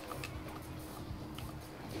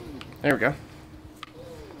 There we go.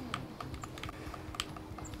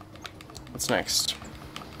 What's next?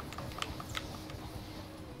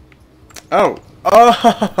 Oh!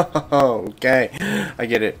 Oh! Okay. I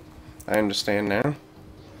get it. I understand now.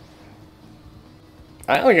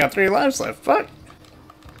 I only got 3 lives left. Fuck!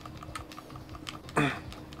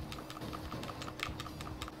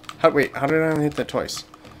 Wait, how did I only hit that twice?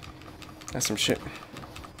 That's some shit.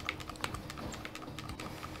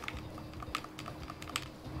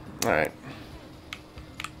 Alright.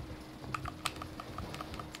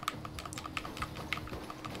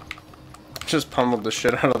 Just pummeled the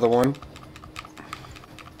shit out of the one.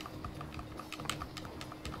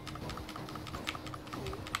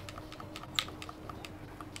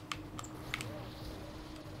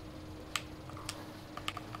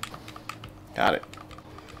 Got it.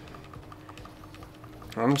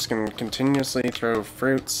 I'm just gonna continuously throw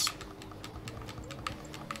fruits.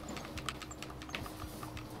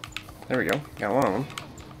 There we go. Got one of them.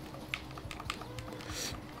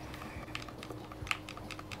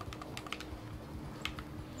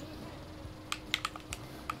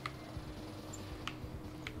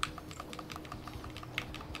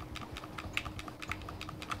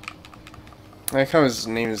 I like how his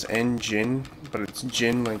name is Engine, but it's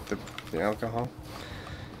gin like the alcohol.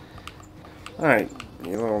 Alright,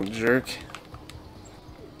 you little jerk.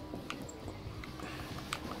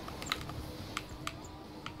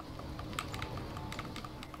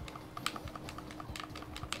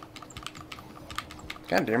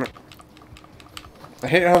 God damn it. I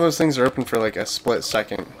hate how those things are open for like a split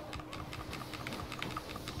second.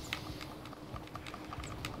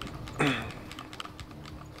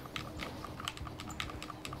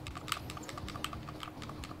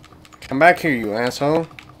 Come back here, you asshole.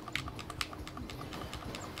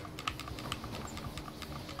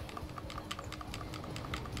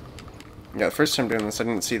 Yeah, the first time doing this, I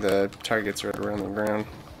didn't see the targets right around the ground.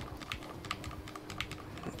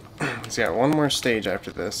 He's got one more stage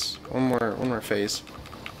after this. One more phase.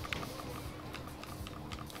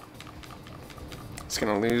 He's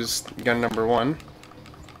gonna lose gun number 1.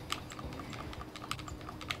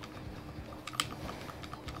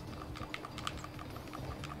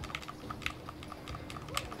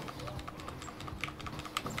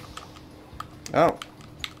 Oh.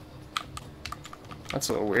 That's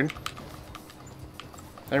a little weird.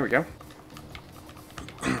 There we go.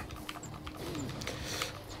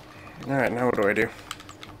 Alright, now what do I do?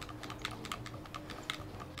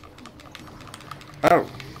 Oh.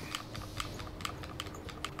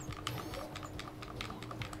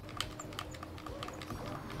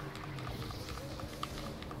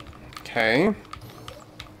 Okay.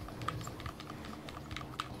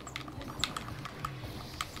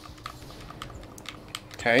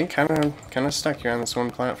 Okay, kind of stuck here on this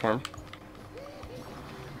one platform.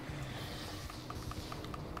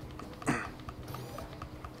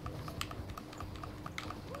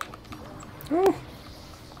 Ooh,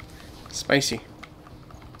 spicy.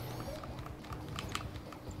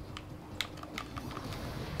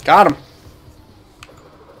 Got him.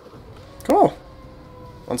 Cool.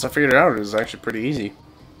 Once I figured it out, it was actually pretty easy.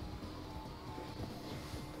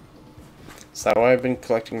 Is that why I've been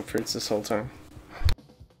collecting fruits this whole time?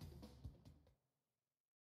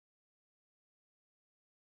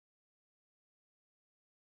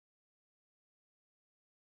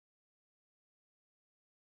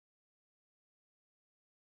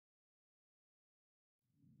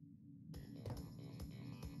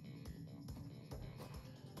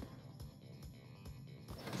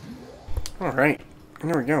 Alright,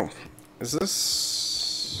 here we go. Is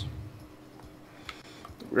this...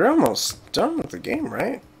 We're almost done with the game,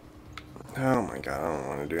 right? Oh my god, I don't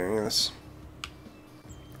want to do any of this.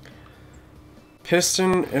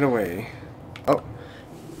 Piston it away. Oh.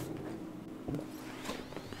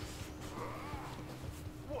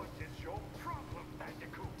 What is your problem,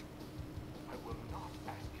 Bandicoot? I will not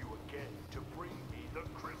ask you again to bring me the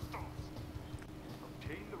crystals.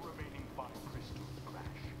 Obtain the remaining 5 crystals, Crash,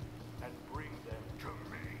 and bring them to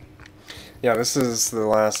me. Yeah, this is the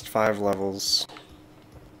last 5 levels.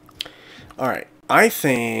 Alright, I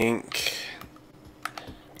think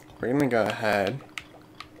we're gonna go ahead.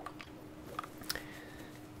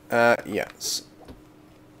 Yes.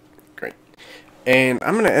 Great. And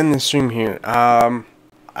I'm gonna end the stream here.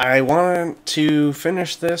 I want to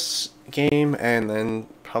finish this game and then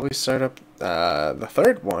probably start up the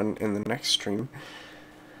 3rd one in the next stream.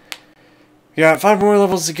 We got 5 more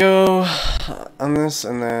levels to go on this,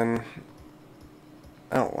 and then...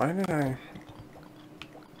 Oh, why did I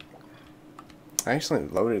actually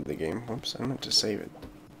loaded the game. Whoops, I meant to save it.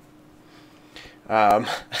 I'm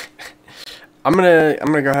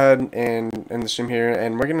gonna go ahead and end the stream here,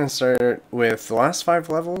 and we're gonna start with the last 5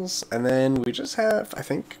 levels, and then we just have, I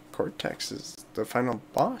think, Cortex is the final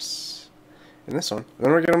boss in this one.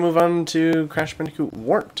 Then we're gonna move on to Crash Bandicoot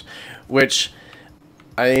Warped, which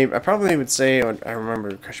I probably would say I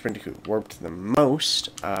remember Crash Bandicoot Warped the most.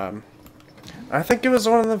 I think it was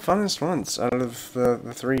one of the funnest ones out of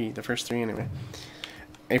the first three anyway.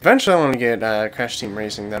 Eventually I want to get Crash Team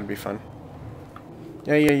Racing, that'd be fun.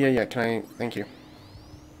 Yeah, can I, thank you.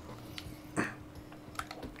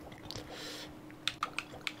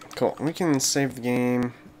 Cool, we can save the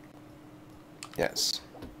game. Yes.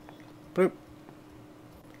 Bloop.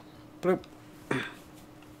 Bloop.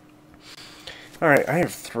 Alright, I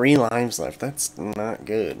have 3 lives left, that's not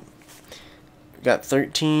good. Got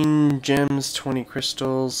 13 gems, 20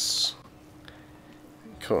 crystals.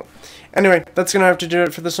 Cool. Anyway, that's going to have to do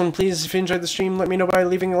it for this one. Please, if you enjoyed the stream, let me know by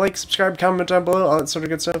leaving a like, subscribe, comment down below, all that sort of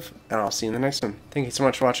good stuff. And I'll see you in the next one. Thank you so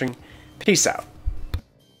much for watching. Peace out.